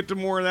 But we'll get to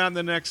more of that in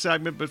the next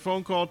segment. But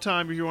phone call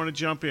time if you want to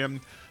jump in,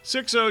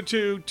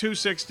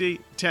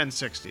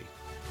 602-260-1060.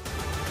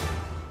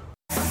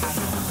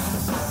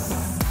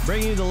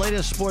 Bringing you the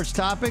latest sports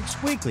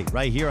topics weekly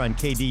right here on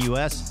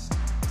KDUS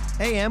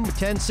AM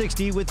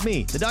 1060 with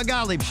me, the Doug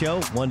Gottlieb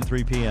Show, 1 to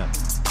 3 p.m.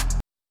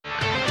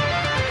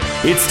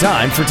 It's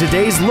time for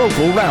today's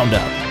local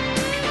roundup.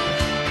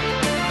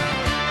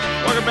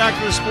 Welcome back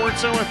to the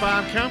Sports Zone with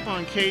Bob Kemp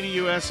on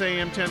KDUS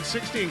AM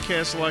 1060 and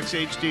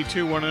KSLX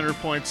HD2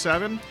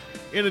 100.7.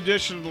 In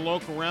addition to the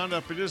local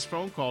roundup, it is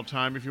phone call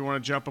time if you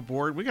want to jump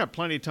aboard. We got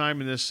plenty of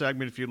time in this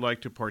segment if you'd like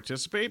to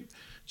participate.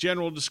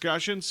 General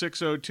discussion,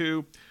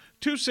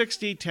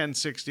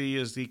 602-260-1060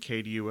 is the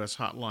KDUS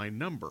hotline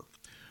number.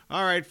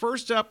 All right,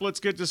 first up, let's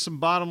get to some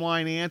bottom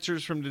line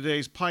answers from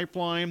today's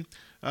pipeline.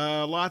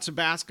 Lots of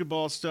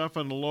basketball stuff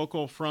on the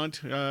local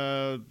front.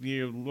 Last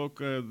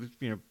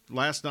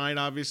night,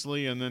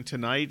 obviously, and then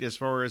tonight as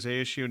far as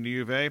ASU and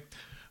UofA.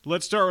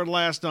 Let's start with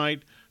last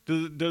night.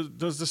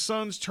 Does the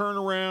Suns turn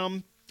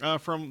around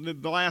from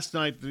the last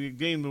night, the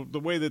game, the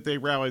way that they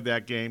rallied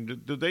that game?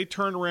 Did they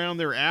turn around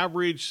their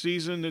average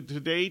season to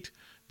date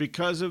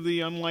because of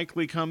the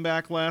unlikely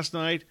comeback last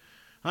night?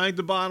 I think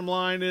the bottom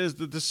line is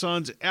that the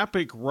Suns'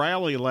 epic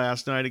rally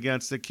last night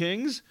against the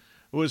Kings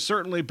was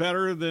certainly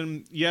better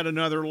than yet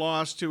another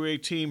loss to a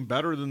team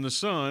better than the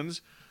Suns,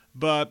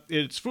 but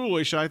it's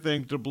foolish, I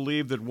think, to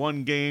believe that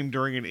one game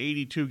during an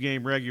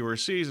 82-game regular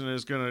season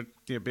is going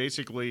to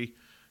basically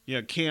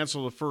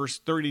cancel the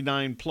first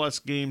 39-plus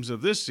games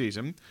of this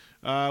season.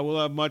 We'll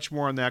have much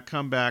more on that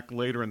comeback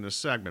later in this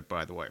segment,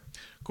 by the way.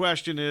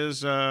 Question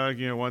is,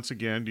 once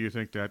again, do you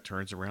think that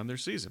turns around their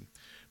season?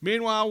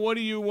 Meanwhile, what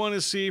do you want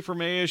to see from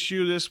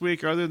ASU this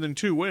week other than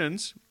 2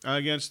 wins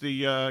against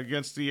the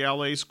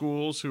LA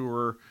schools who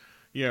were,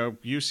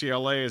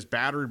 UCLA is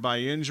battered by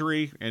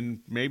injury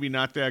and maybe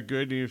not that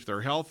good if they're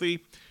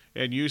healthy,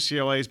 and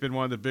UCLA has been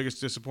one of the biggest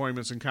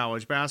disappointments in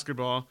college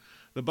basketball.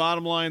 The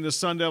bottom line, the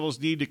Sun Devils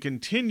need to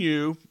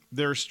continue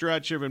their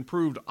stretch of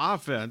improved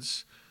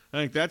offense. I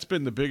think that's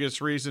been the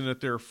biggest reason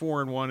that they're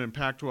 4-1 in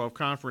Pac-12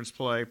 conference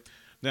play.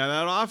 Now,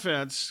 that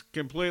offense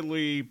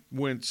completely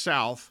went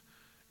south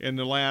in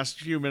the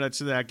last few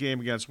minutes of that game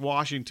against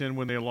Washington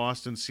when they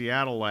lost in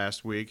Seattle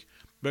last week.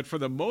 But for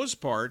the most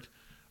part,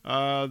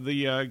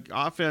 the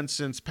offense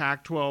since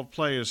Pac-12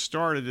 play has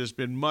started has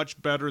been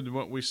much better than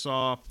what we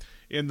saw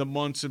in the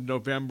months of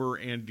November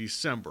and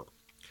December.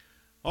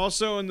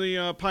 Also in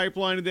the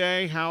pipeline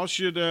today,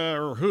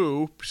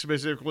 who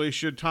specifically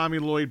should Tommy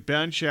Lloyd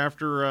bench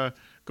after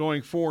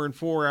going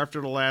 4-4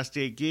 after the last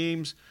 8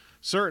 games?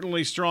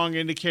 certainly strong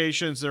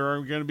indications there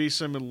are going to be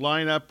some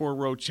lineup or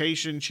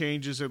rotation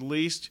changes at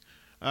least.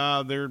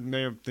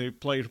 They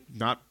played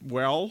not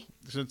well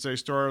since they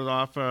started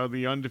off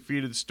the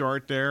undefeated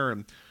start there,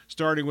 and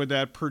starting with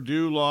that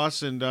Purdue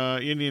loss and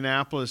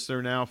Indianapolis,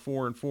 they're now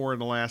 4-4 in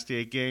the last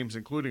 8 games,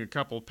 including a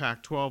couple of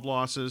Pac-12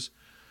 losses,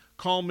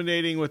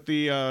 culminating with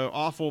the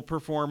awful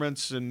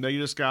performance, and they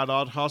just got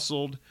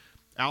out-hustled,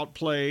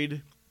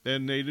 outplayed,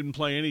 and they didn't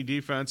play any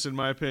defense, in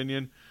my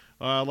opinion,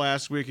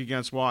 last week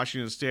against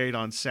Washington State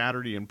on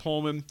Saturday in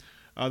Pullman.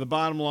 The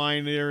bottom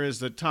line there is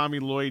that Tommy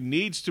Lloyd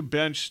needs to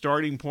bench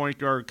starting point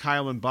guard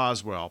Kylan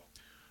Boswell,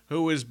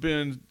 who was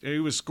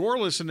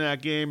scoreless in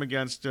that game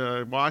against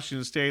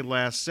Washington State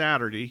last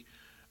Saturday.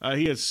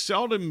 He has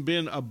seldom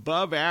been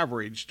above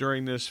average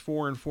during this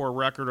 4-4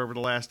 record over the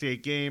last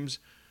 8 games.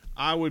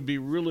 I would be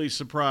really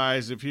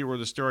surprised if he were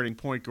the starting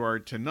point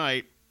guard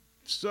tonight.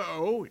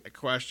 So the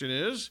question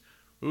is,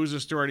 who's the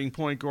starting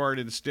point guard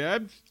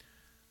instead?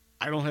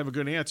 I don't have a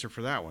good answer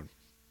for that one.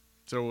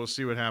 So we'll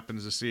see what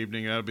happens this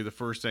evening. That'll be the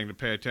first thing to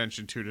pay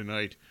attention to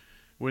tonight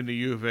when the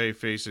U of A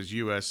faces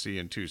USC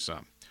in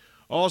Tucson.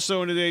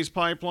 Also in today's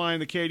pipeline,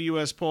 the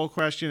KDUS poll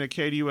question at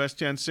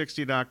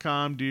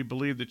KDUS1060.com. Do you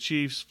believe the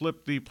Chiefs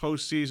flipped the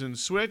postseason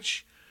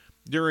switch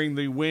during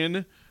the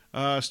win,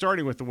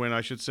 starting with the win,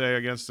 I should say,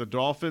 against the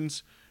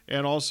Dolphins?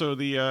 And also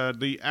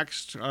the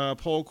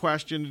poll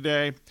question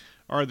today,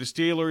 are the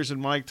Steelers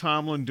and Mike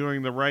Tomlin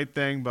doing the right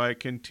thing by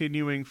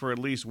continuing for at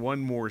least one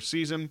more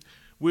season?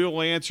 We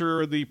will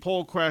answer the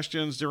poll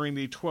questions during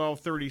the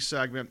 12:30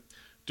 segment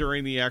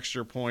during the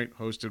Extra Point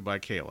hosted by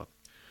Kayla.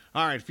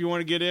 All right, if you want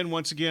to get in,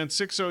 once again,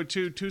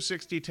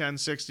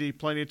 602-260-1060.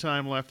 Plenty of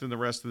time left in the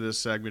rest of this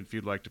segment if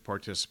you'd like to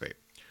participate.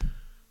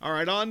 All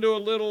right, on to a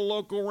little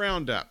local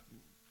roundup.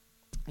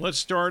 Let's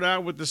start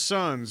out with the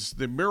Suns.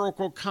 The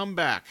miracle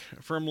comeback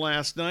from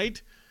last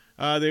night.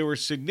 They were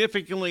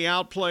significantly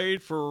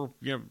outplayed for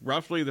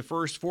roughly the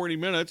first 40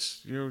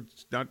 minutes.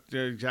 It's not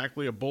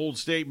exactly a bold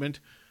statement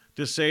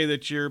to say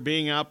that you're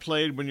being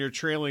outplayed when you're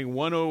trailing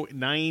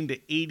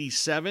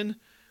 109-87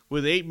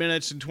 with 8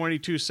 minutes and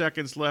 22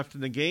 seconds left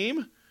in the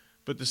game.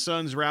 But the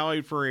Suns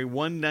rallied for a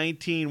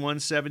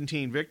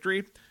 119-117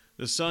 victory.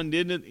 The Suns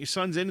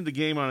ended the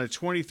game on a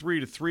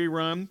 23-3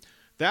 run.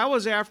 That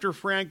was after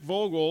Frank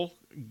Vogel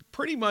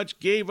pretty much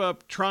gave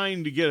up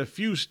trying to get a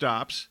few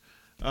stops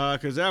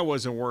because that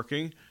wasn't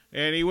working.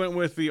 And he went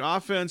with the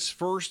offense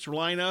first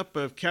lineup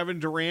of Kevin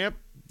Durant,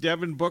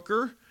 Devin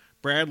Booker,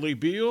 Bradley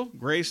Beal,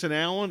 Grayson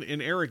Allen,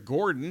 and Eric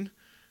Gordon.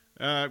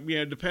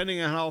 Depending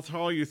on how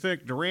tall you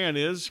think Durant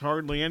is,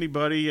 hardly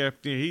anybody.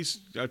 He's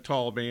a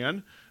tall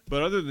man.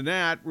 But other than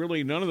that,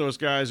 really none of those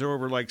guys are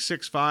over like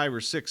 6'5 or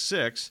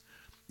 6'6.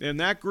 And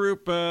that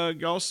group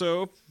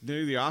also,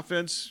 the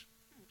offense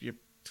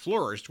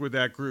flourished with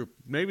that group.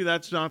 Maybe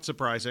that's not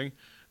surprising.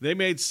 They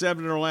made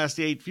 7 of their last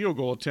 8 field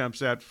goal attempts.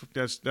 That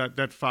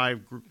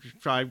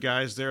five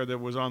guys there that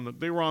was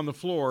they were on the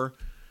floor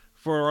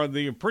for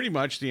pretty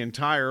much the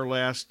entire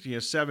last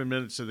 7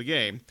 minutes of the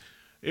game.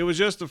 It was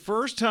just the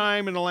first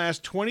time in the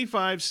last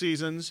 25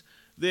 seasons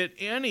that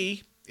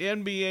any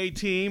NBA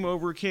team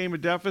overcame a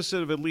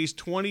deficit of at least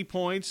 20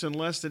 points in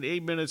less than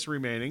 8 minutes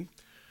remaining.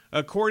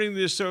 According to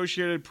the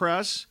Associated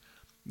Press,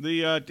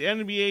 the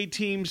NBA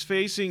teams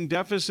facing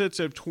deficits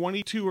of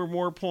 22 or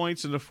more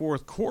points in the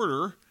fourth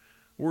quarter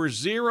were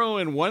 0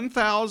 and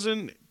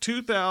 1,000,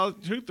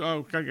 2,000.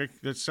 Oh,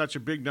 that's such a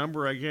big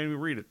number, I can't even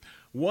read it.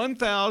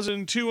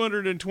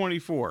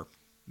 1,224.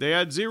 They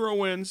had 0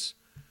 wins,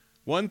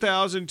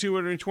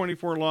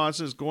 1,224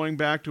 losses going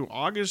back to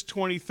August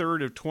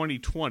 23rd of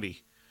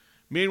 2020.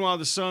 Meanwhile,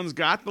 the Suns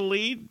got the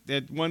lead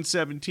at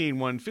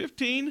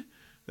 117-115.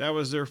 That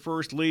was their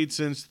first lead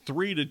since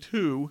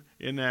 3-2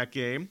 in that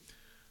game.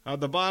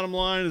 The bottom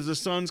line is the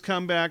Suns'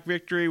 comeback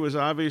victory was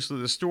obviously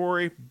the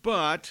story,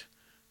 but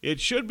it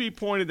should be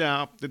pointed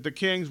out that the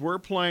Kings were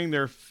playing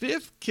their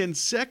 5th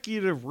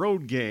consecutive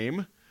road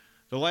game.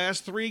 The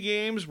last 3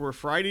 games were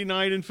Friday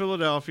night in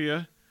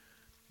Philadelphia.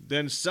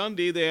 Then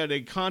Sunday they had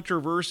a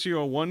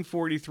controversial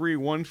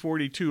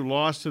 143-142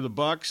 loss to the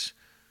Bucks.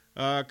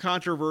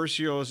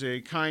 Controversial is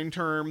a kind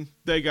term.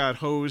 They got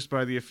hosed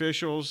by the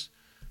officials.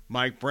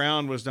 Mike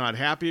Brown was not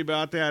happy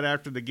about that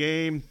after the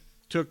game.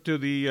 Took to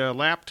the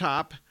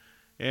laptop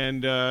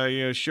and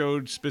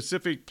showed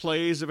specific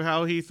plays of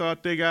how he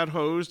thought they got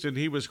hosed, and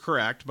he was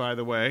correct, by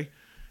the way,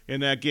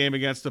 in that game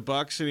against the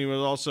Bucks, and he was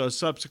also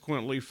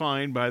subsequently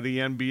fined by the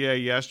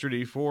NBA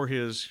yesterday for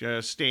his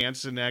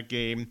stance in that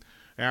game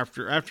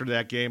after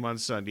that game on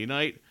Sunday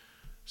night.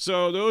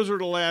 So those were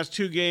the last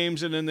 2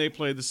 games, and then they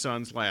played the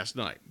Suns last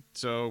night.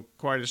 So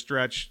quite a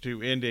stretch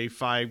to end a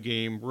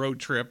 5-game road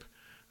trip.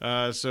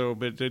 But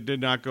it did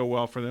not go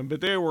well for them.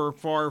 But they were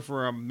far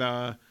from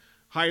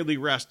highly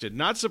rested.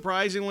 Not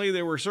surprisingly,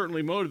 they were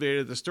certainly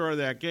motivated at the start of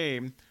that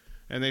game,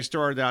 and they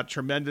started out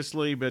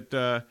tremendously.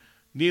 But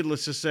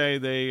needless to say,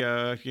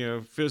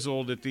 they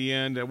fizzled at the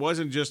end. It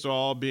wasn't just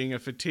all being a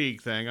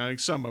fatigue thing. I think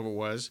some of it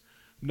was.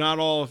 Not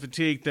all a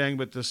fatigue thing,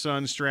 but the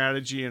Suns'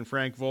 strategy and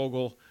Frank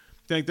Vogel.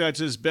 I think that's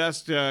his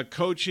best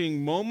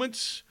coaching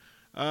moments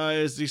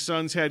as the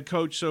Suns head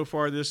coach so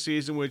far this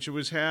season, which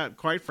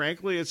quite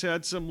frankly, it's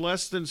had some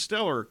less than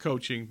stellar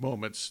coaching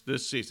moments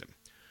this season.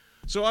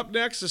 So up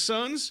next, the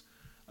Suns.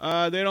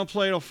 They don't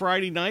play till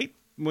Friday night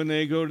when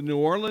they go to New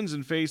Orleans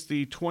and face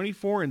the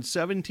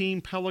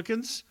 24-17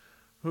 Pelicans,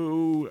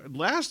 who,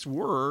 last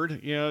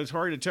word, it's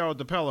hard to tell with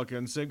the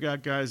Pelicans. They've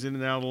got guys in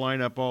and out of the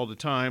lineup all the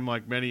time,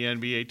 like many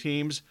NBA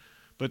teams.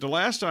 But the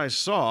last I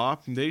saw,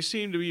 they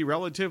seem to be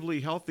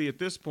relatively healthy at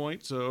this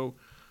point. So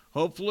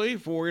hopefully,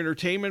 for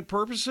entertainment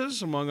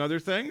purposes, among other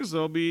things,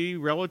 they'll be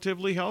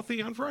relatively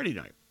healthy on Friday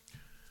night.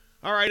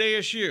 All right,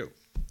 ASU.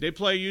 They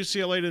play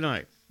UCLA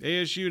tonight.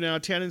 ASU now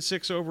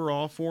 10-6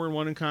 overall,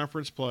 4-1 in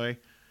conference play.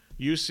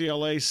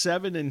 UCLA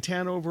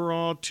 7-10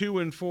 overall,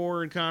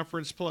 2-4 in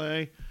conference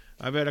play.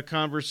 I've had a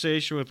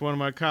conversation with one of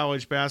my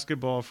college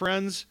basketball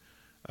friends,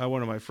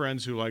 one of my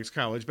friends who likes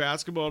college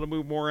basketball, to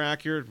be more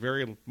accurate,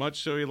 very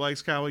much so he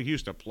likes college. He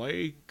used to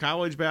play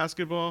college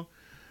basketball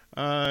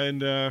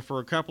and for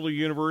a couple of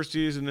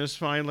universities in this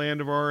fine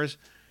land of ours.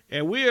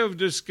 And we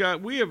have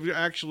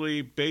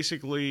actually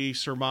basically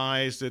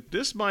surmised that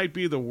this might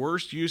be the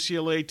worst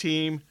UCLA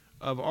team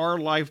of our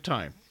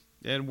lifetime.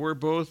 And we're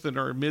both in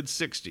our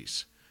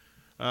mid-60s.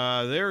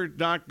 They're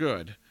not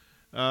good.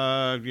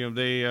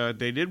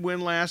 They did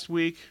win last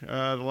week,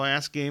 the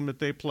last game that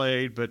they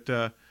played, but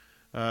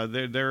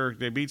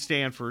they beat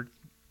Stanford.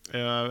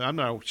 I'm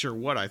not sure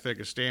what I think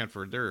of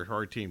Stanford. They're a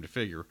hard team to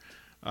figure.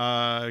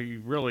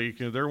 Really,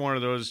 they're one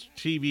of those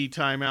TV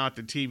timeout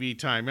to TV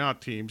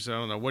timeout teams. I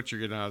don't know what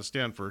you're getting out of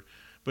Stanford,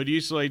 but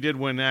UCLA did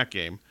win that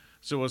game,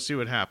 so we'll see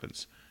what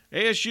happens.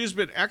 ASU's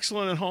been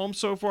excellent at home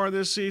so far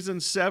this season,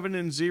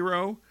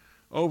 7-0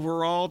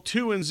 overall,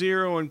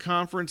 2-0 in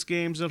conference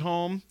games at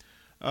home.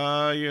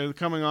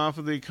 Coming off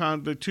of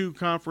the two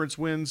conference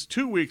wins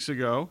 2 weeks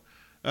ago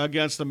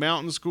against the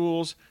mountain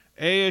schools.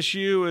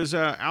 ASU is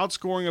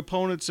outscoring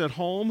opponents at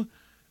home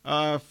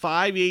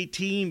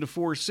 518 to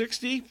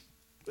 460.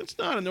 That's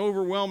not an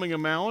overwhelming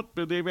amount,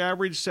 but they've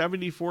averaged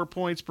 74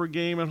 points per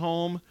game at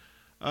home.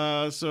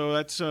 So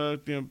that's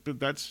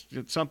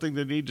something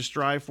they need to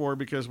strive for,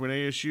 because when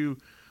ASU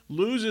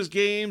loses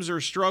games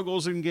or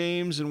struggles in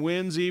games and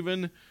wins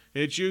even,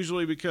 it's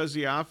usually because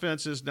the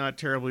offense is not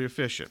terribly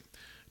efficient.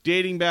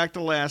 Dating back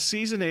to last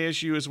season,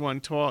 ASU has won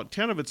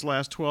 10 of its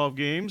last 12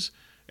 games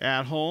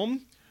at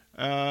home,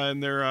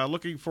 and they're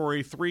looking for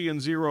a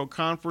 3-0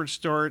 conference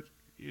start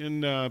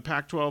in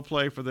Pac-12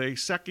 play for the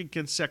second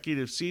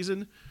consecutive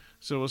season.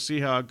 So we'll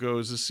see how it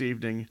goes this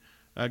evening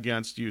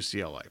against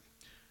UCLA.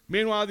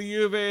 Meanwhile, the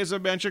U of A, as I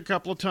mentioned a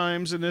couple of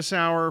times in this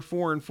hour,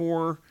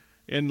 4-4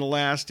 in the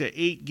last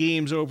 8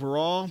 games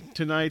overall.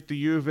 Tonight, the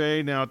U of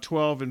A now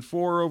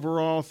 12-4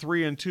 overall,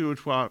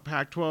 3-2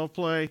 Pac-12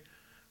 play.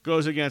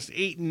 Goes against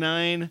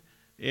 8-9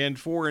 and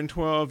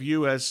 4-12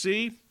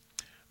 USC.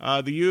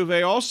 The U of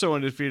A also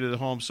undefeated at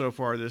home so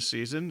far this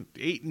season,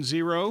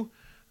 8-0.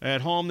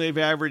 At home, they've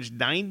averaged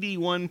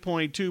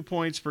 91.2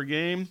 points per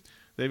game.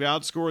 They've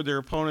outscored their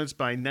opponents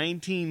by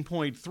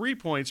 19.3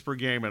 points per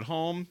game at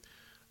home.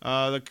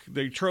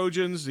 The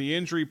Trojans, the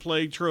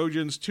injury-plagued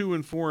Trojans,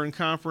 2-4 in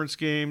conference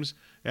games.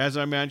 As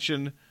I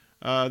mentioned,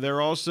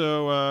 they're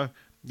also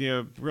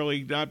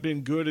really not been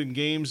good in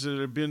games that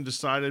have been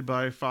decided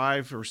by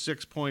 5 or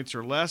 6 points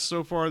or less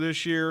so far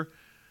this year.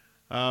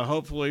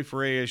 Hopefully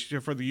for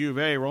the U of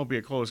A, it won't be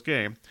a close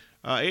game.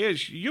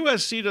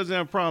 USC doesn't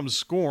have problems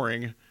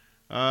scoring.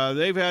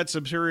 They've had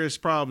some serious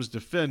problems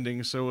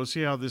defending, so we'll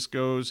see how this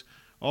goes.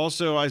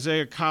 Also,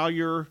 Isaiah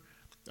Collier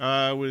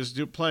was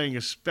playing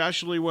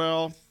especially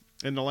well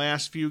in the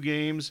last few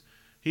games.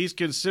 He's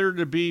considered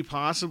to be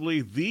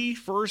possibly the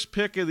first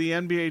pick of the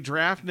NBA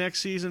draft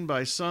next season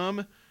by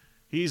some.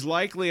 He's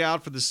likely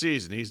out for the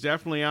season. He's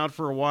definitely out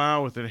for a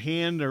while with a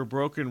hand or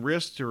broken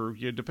wrist, or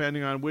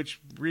depending on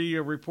which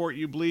media report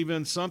you believe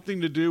in,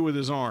 something to do with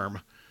his arm.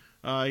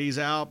 He's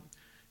out,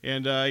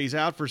 and he's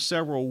out for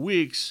several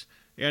weeks.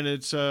 And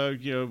it's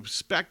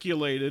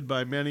speculated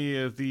by many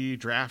of the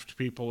draft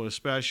people,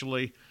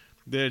 especially,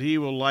 that he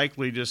will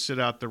likely just sit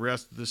out the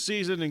rest of the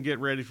season and get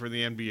ready for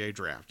the NBA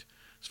draft.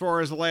 As far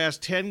as the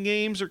last 10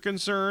 games are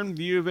concerned,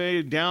 the U of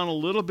A down a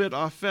little bit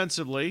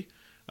offensively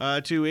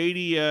to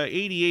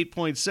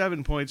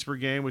 88.7 points per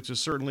game, which is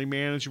certainly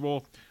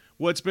manageable.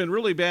 What's been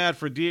really bad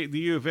for the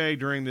U of A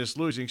during this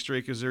losing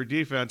streak is their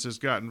defense has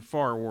gotten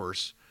far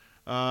worse.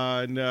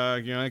 I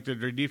think that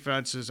their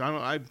defense is,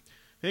 I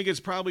think it's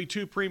probably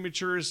too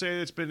premature to say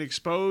it's been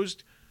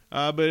exposed,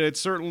 but it's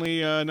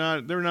certainly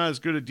not. They're not as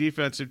good a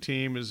defensive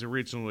team as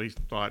originally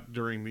thought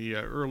during the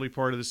early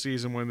part of the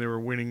season when they were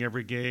winning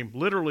every game,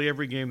 literally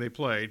every game they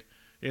played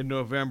in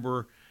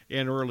November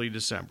and early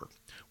December.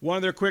 One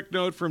other quick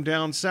note from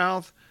down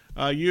south,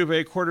 U of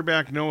A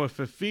quarterback Noah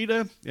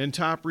Fifita and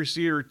top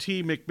receiver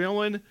T.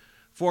 McMillan,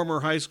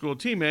 former high school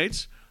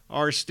teammates,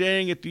 are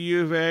staying at the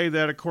U of A.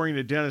 That, according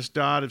to Dennis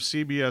Dodd of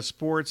CBS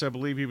Sports, I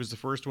believe he was the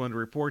first one to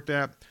report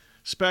that.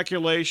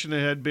 Speculation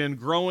had been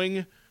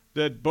growing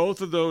that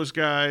both of those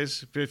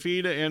guys,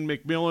 Fifita and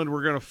McMillan,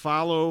 were going to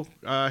follow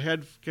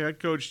head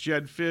coach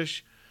Jed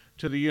Fish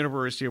to the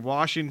University of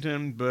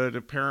Washington, but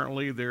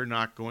apparently they're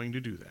not going to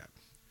do that.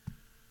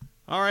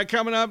 All right,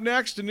 coming up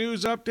next, a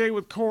news update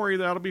with Corey.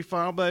 That'll be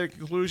followed by the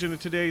conclusion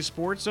of today's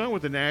Sports Zone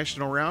with the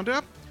National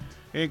Roundup,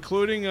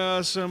 including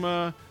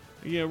some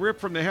rip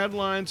from the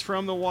headlines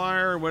from the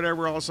wire and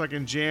whatever else I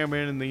can jam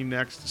in the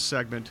next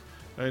segment,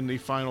 in the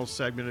final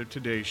segment of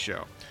today's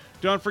show.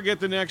 Don't forget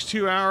the next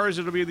 2 hours.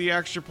 It'll be the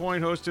Extra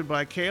Point hosted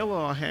by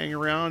Kayla. I'll hang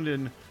around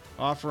and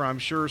offer, I'm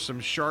sure,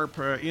 some sharp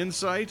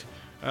insight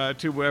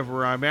to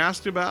whatever I'm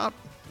asked about.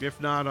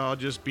 If not, I'll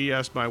just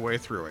BS my way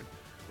through it.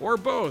 Or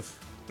both.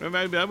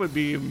 That would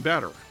be even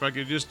better. If I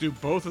could just do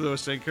both of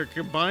those things, could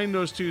combine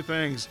those two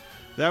things,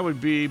 that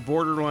would be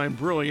borderline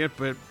brilliant,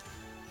 but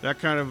that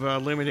kind of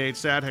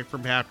eliminates that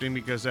from happening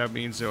because that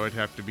means it would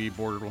have to be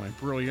borderline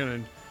brilliant.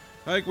 And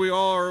I think we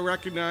all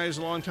recognized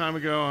a long time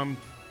ago,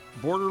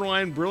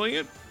 borderline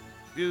brilliant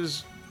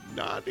is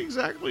not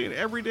exactly an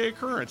everyday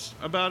occurrence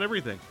about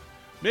everything.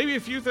 Maybe a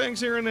few things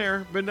here and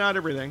there, but not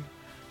everything.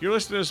 You're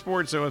listening to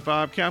Sports Zone with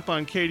Bob Kemp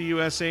on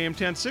KDUS AM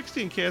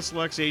 1060 and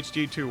KSLX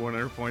HD2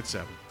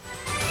 100.7.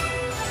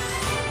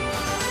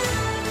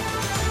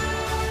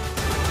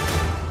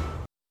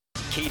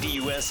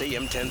 KDUS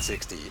AM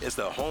 1060 is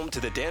the home to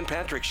the Dan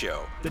Patrick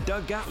Show, the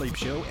Doug Gottlieb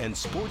Show, and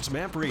Sports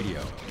Map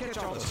Radio. Catch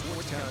all the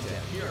sports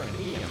content here on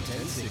AM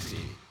 1060.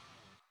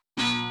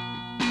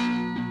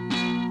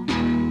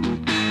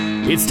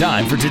 It's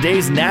time for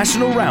today's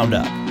National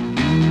Roundup.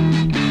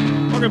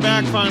 Welcome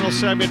back. Final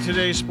segment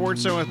today's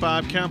Sports Zone with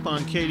Bob Kemp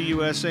on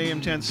KDUS AM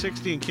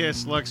 1060 and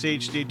KSLX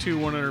HD2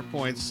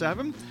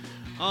 100.7.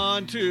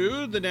 On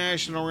to the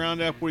National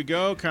Roundup we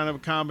go. Kind of a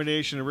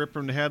combination of rip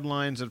from the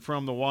headlines and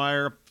from the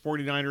wire.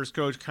 49ers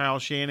coach Kyle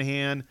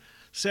Shanahan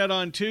said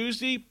on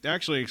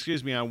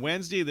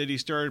Wednesday that he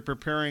started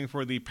preparing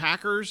for the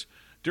Packers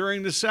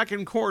during the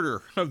second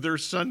quarter of their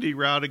Sunday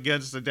rout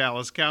against the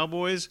Dallas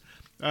Cowboys.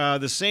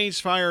 The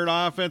Saints fired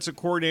offensive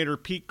coordinator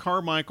Pete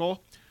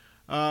Carmichael,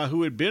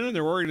 who had been in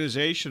their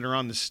organization or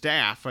on the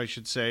staff, I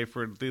should say,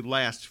 for the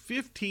last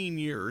 15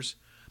 years.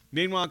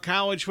 Meanwhile,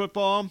 college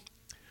football,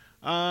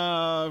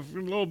 a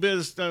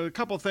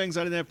couple of things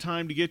I didn't have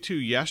time to get to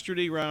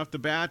yesterday right off the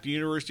bat. The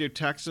University of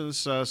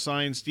Texas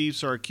signed Steve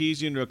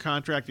Sarkisian to a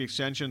contract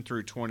extension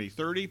through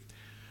 2030.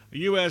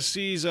 The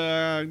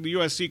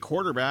USC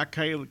quarterback,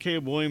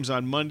 Caleb Williams,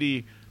 on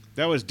Monday,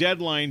 that was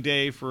deadline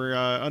day for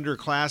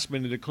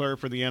underclassmen to declare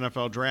for the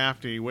NFL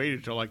draft, and he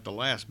waited till like the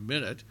last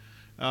minute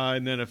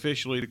and then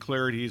officially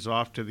declared he's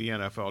off to the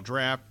NFL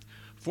draft.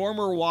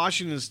 Former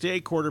Washington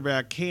State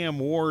quarterback Cam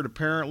Ward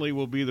apparently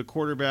will be the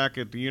quarterback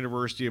at the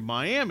University of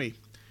Miami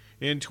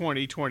in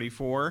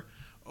 2024.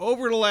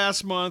 Over the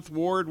last month,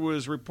 Ward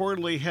was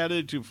reportedly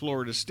headed to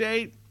Florida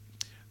State.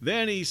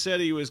 Then he said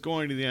he was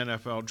going to the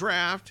NFL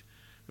draft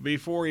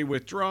before he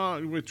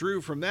withdrew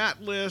from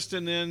that list,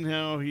 and then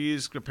now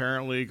he's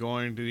apparently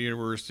going to the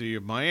University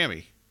of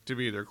Miami to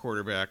be their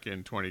quarterback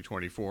in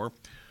 2024.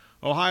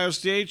 Ohio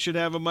State should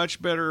have a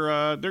much better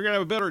they're going to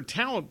have a better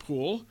talent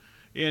pool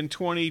in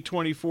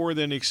 2024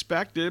 than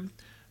expected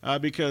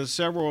because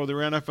several of their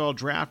NFL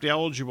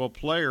draft-eligible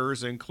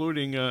players,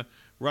 including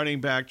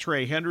running back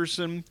Trey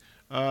Henderson,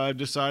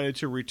 decided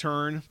to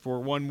return for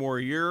one more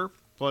year.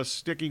 Plus,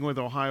 sticking with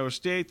Ohio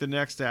State, the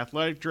next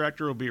athletic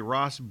director will be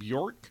Ross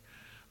Bjork,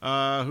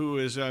 who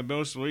has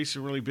most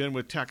recently been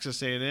with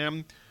Texas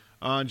A&M.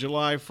 On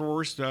July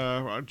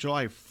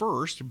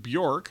 1st,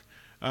 Bjork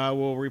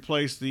will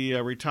replace the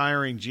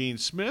retiring Gene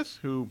Smith,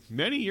 who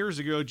many years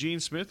ago,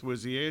 Gene Smith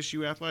was the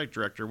ASU athletic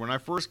director. When I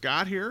first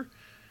got here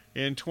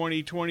in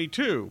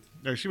 2002,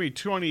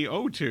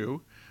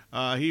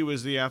 he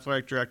was the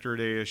athletic director at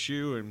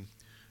ASU, and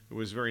it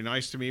was very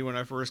nice to me when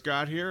I first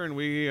got here, and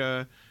we,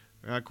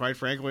 quite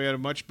frankly, had a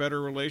much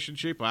better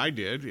relationship, I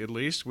did, at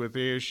least, with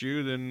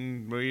ASU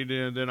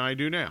than I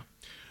do now.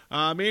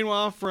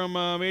 Meanwhile, from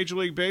Major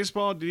League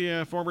Baseball,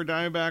 the former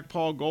Diamondback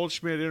Paul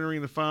Goldschmidt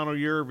entering the final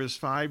year of his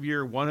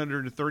 5-year,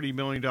 $130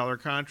 million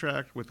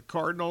contract with the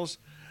Cardinals.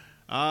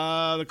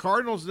 The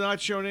Cardinals have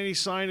not shown any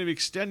sign of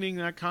extending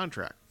that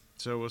contract,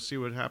 so we'll see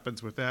what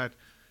happens with that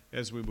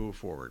as we move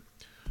forward.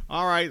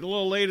 All right, a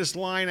little latest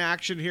line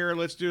action here.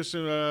 Let's do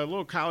some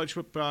little college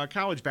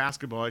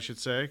basketball, I should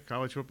say.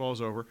 College football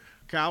is over.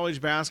 College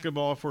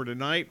basketball for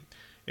tonight.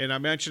 And I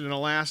mentioned in the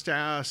last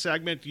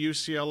segment,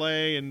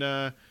 UCLA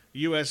and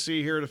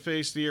USC here to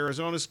face the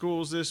Arizona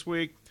schools this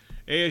week.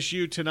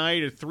 ASU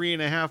tonight, a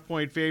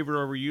 3.5-point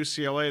favorite over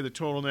UCLA. The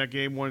total in that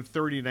game,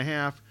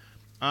 130.5.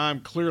 I'm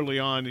clearly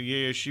on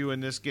the ASU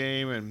in this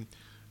game, and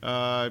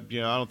I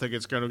don't think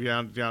it's going to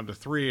go down to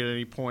 3 at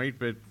any point,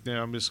 but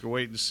I'm just going to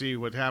wait and see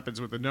what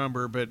happens with the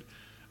number. But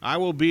I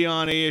will be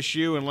on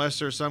ASU unless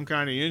there's some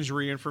kind of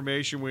injury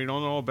information we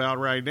don't know about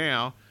right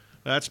now.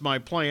 That's my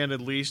plan,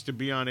 at least, to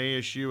be on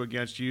ASU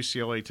against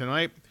UCLA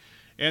tonight.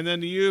 And then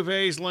the U of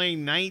A is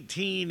laying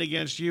 19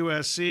 against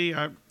USC.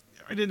 I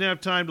didn't have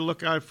time to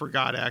look. I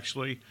forgot,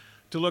 actually,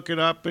 to look it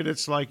up. But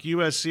it's like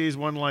USC's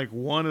won like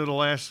one of the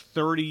last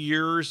 30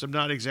 years. I'm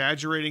not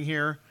exaggerating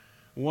here.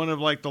 One of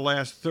like the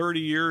last 30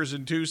 years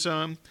in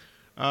Tucson.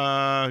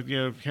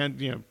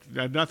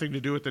 Had nothing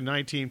to do with the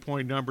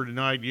 19-point number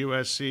tonight.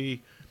 USC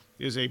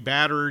is a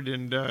battered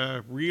and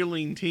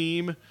reeling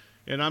team,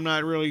 and I'm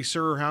not really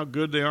sure how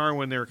good they are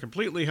when they're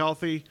completely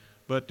healthy,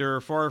 but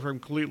they're far from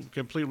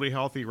completely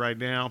healthy right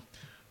now.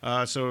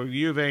 So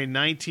U of A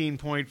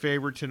 19-point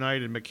favorite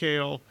tonight in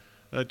McHale.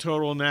 The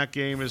total in that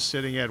game is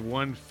sitting at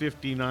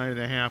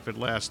 159.5 at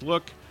last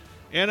look.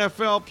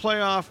 NFL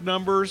playoff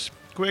numbers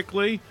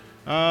quickly.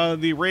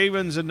 The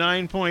Ravens a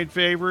 9-point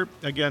favorite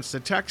against the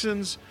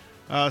Texans.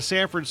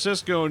 San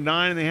Francisco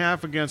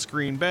 9.5 against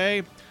Green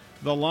Bay.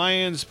 The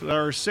Lions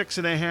are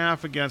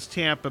 6.5 against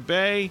Tampa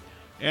Bay.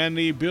 And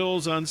the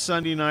Bills on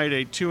Sunday night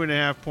a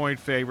 2.5-point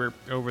favorite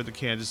over the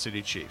Kansas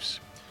City Chiefs.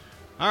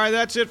 All right,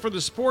 that's it for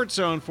the Sports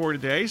Zone for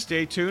today.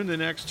 Stay tuned the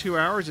next 2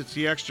 hours. It's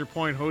the Extra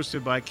Point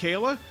hosted by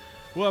Kayla.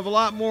 We'll have a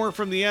lot more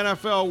from the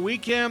NFL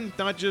weekend,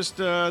 not just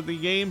the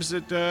games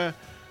that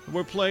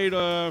were played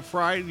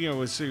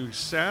Friday,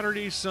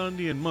 Saturday,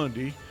 Sunday, and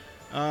Monday.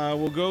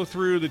 We'll go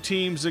through the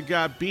teams that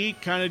got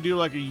beat, kind of do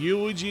like a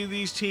eulogy of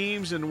these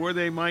teams and where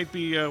they might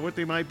be, what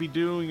they might be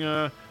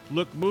doing,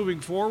 moving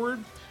forward.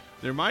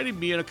 There might even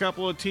be a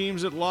couple of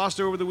teams that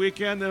lost over the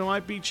weekend that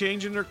might be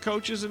changing their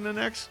coaches in the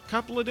next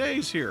couple of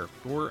days here,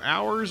 or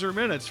hours or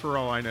minutes for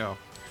all I know.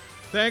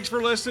 Thanks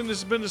for listening.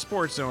 This has been the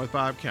Sports Zone with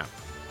Bob Kemp.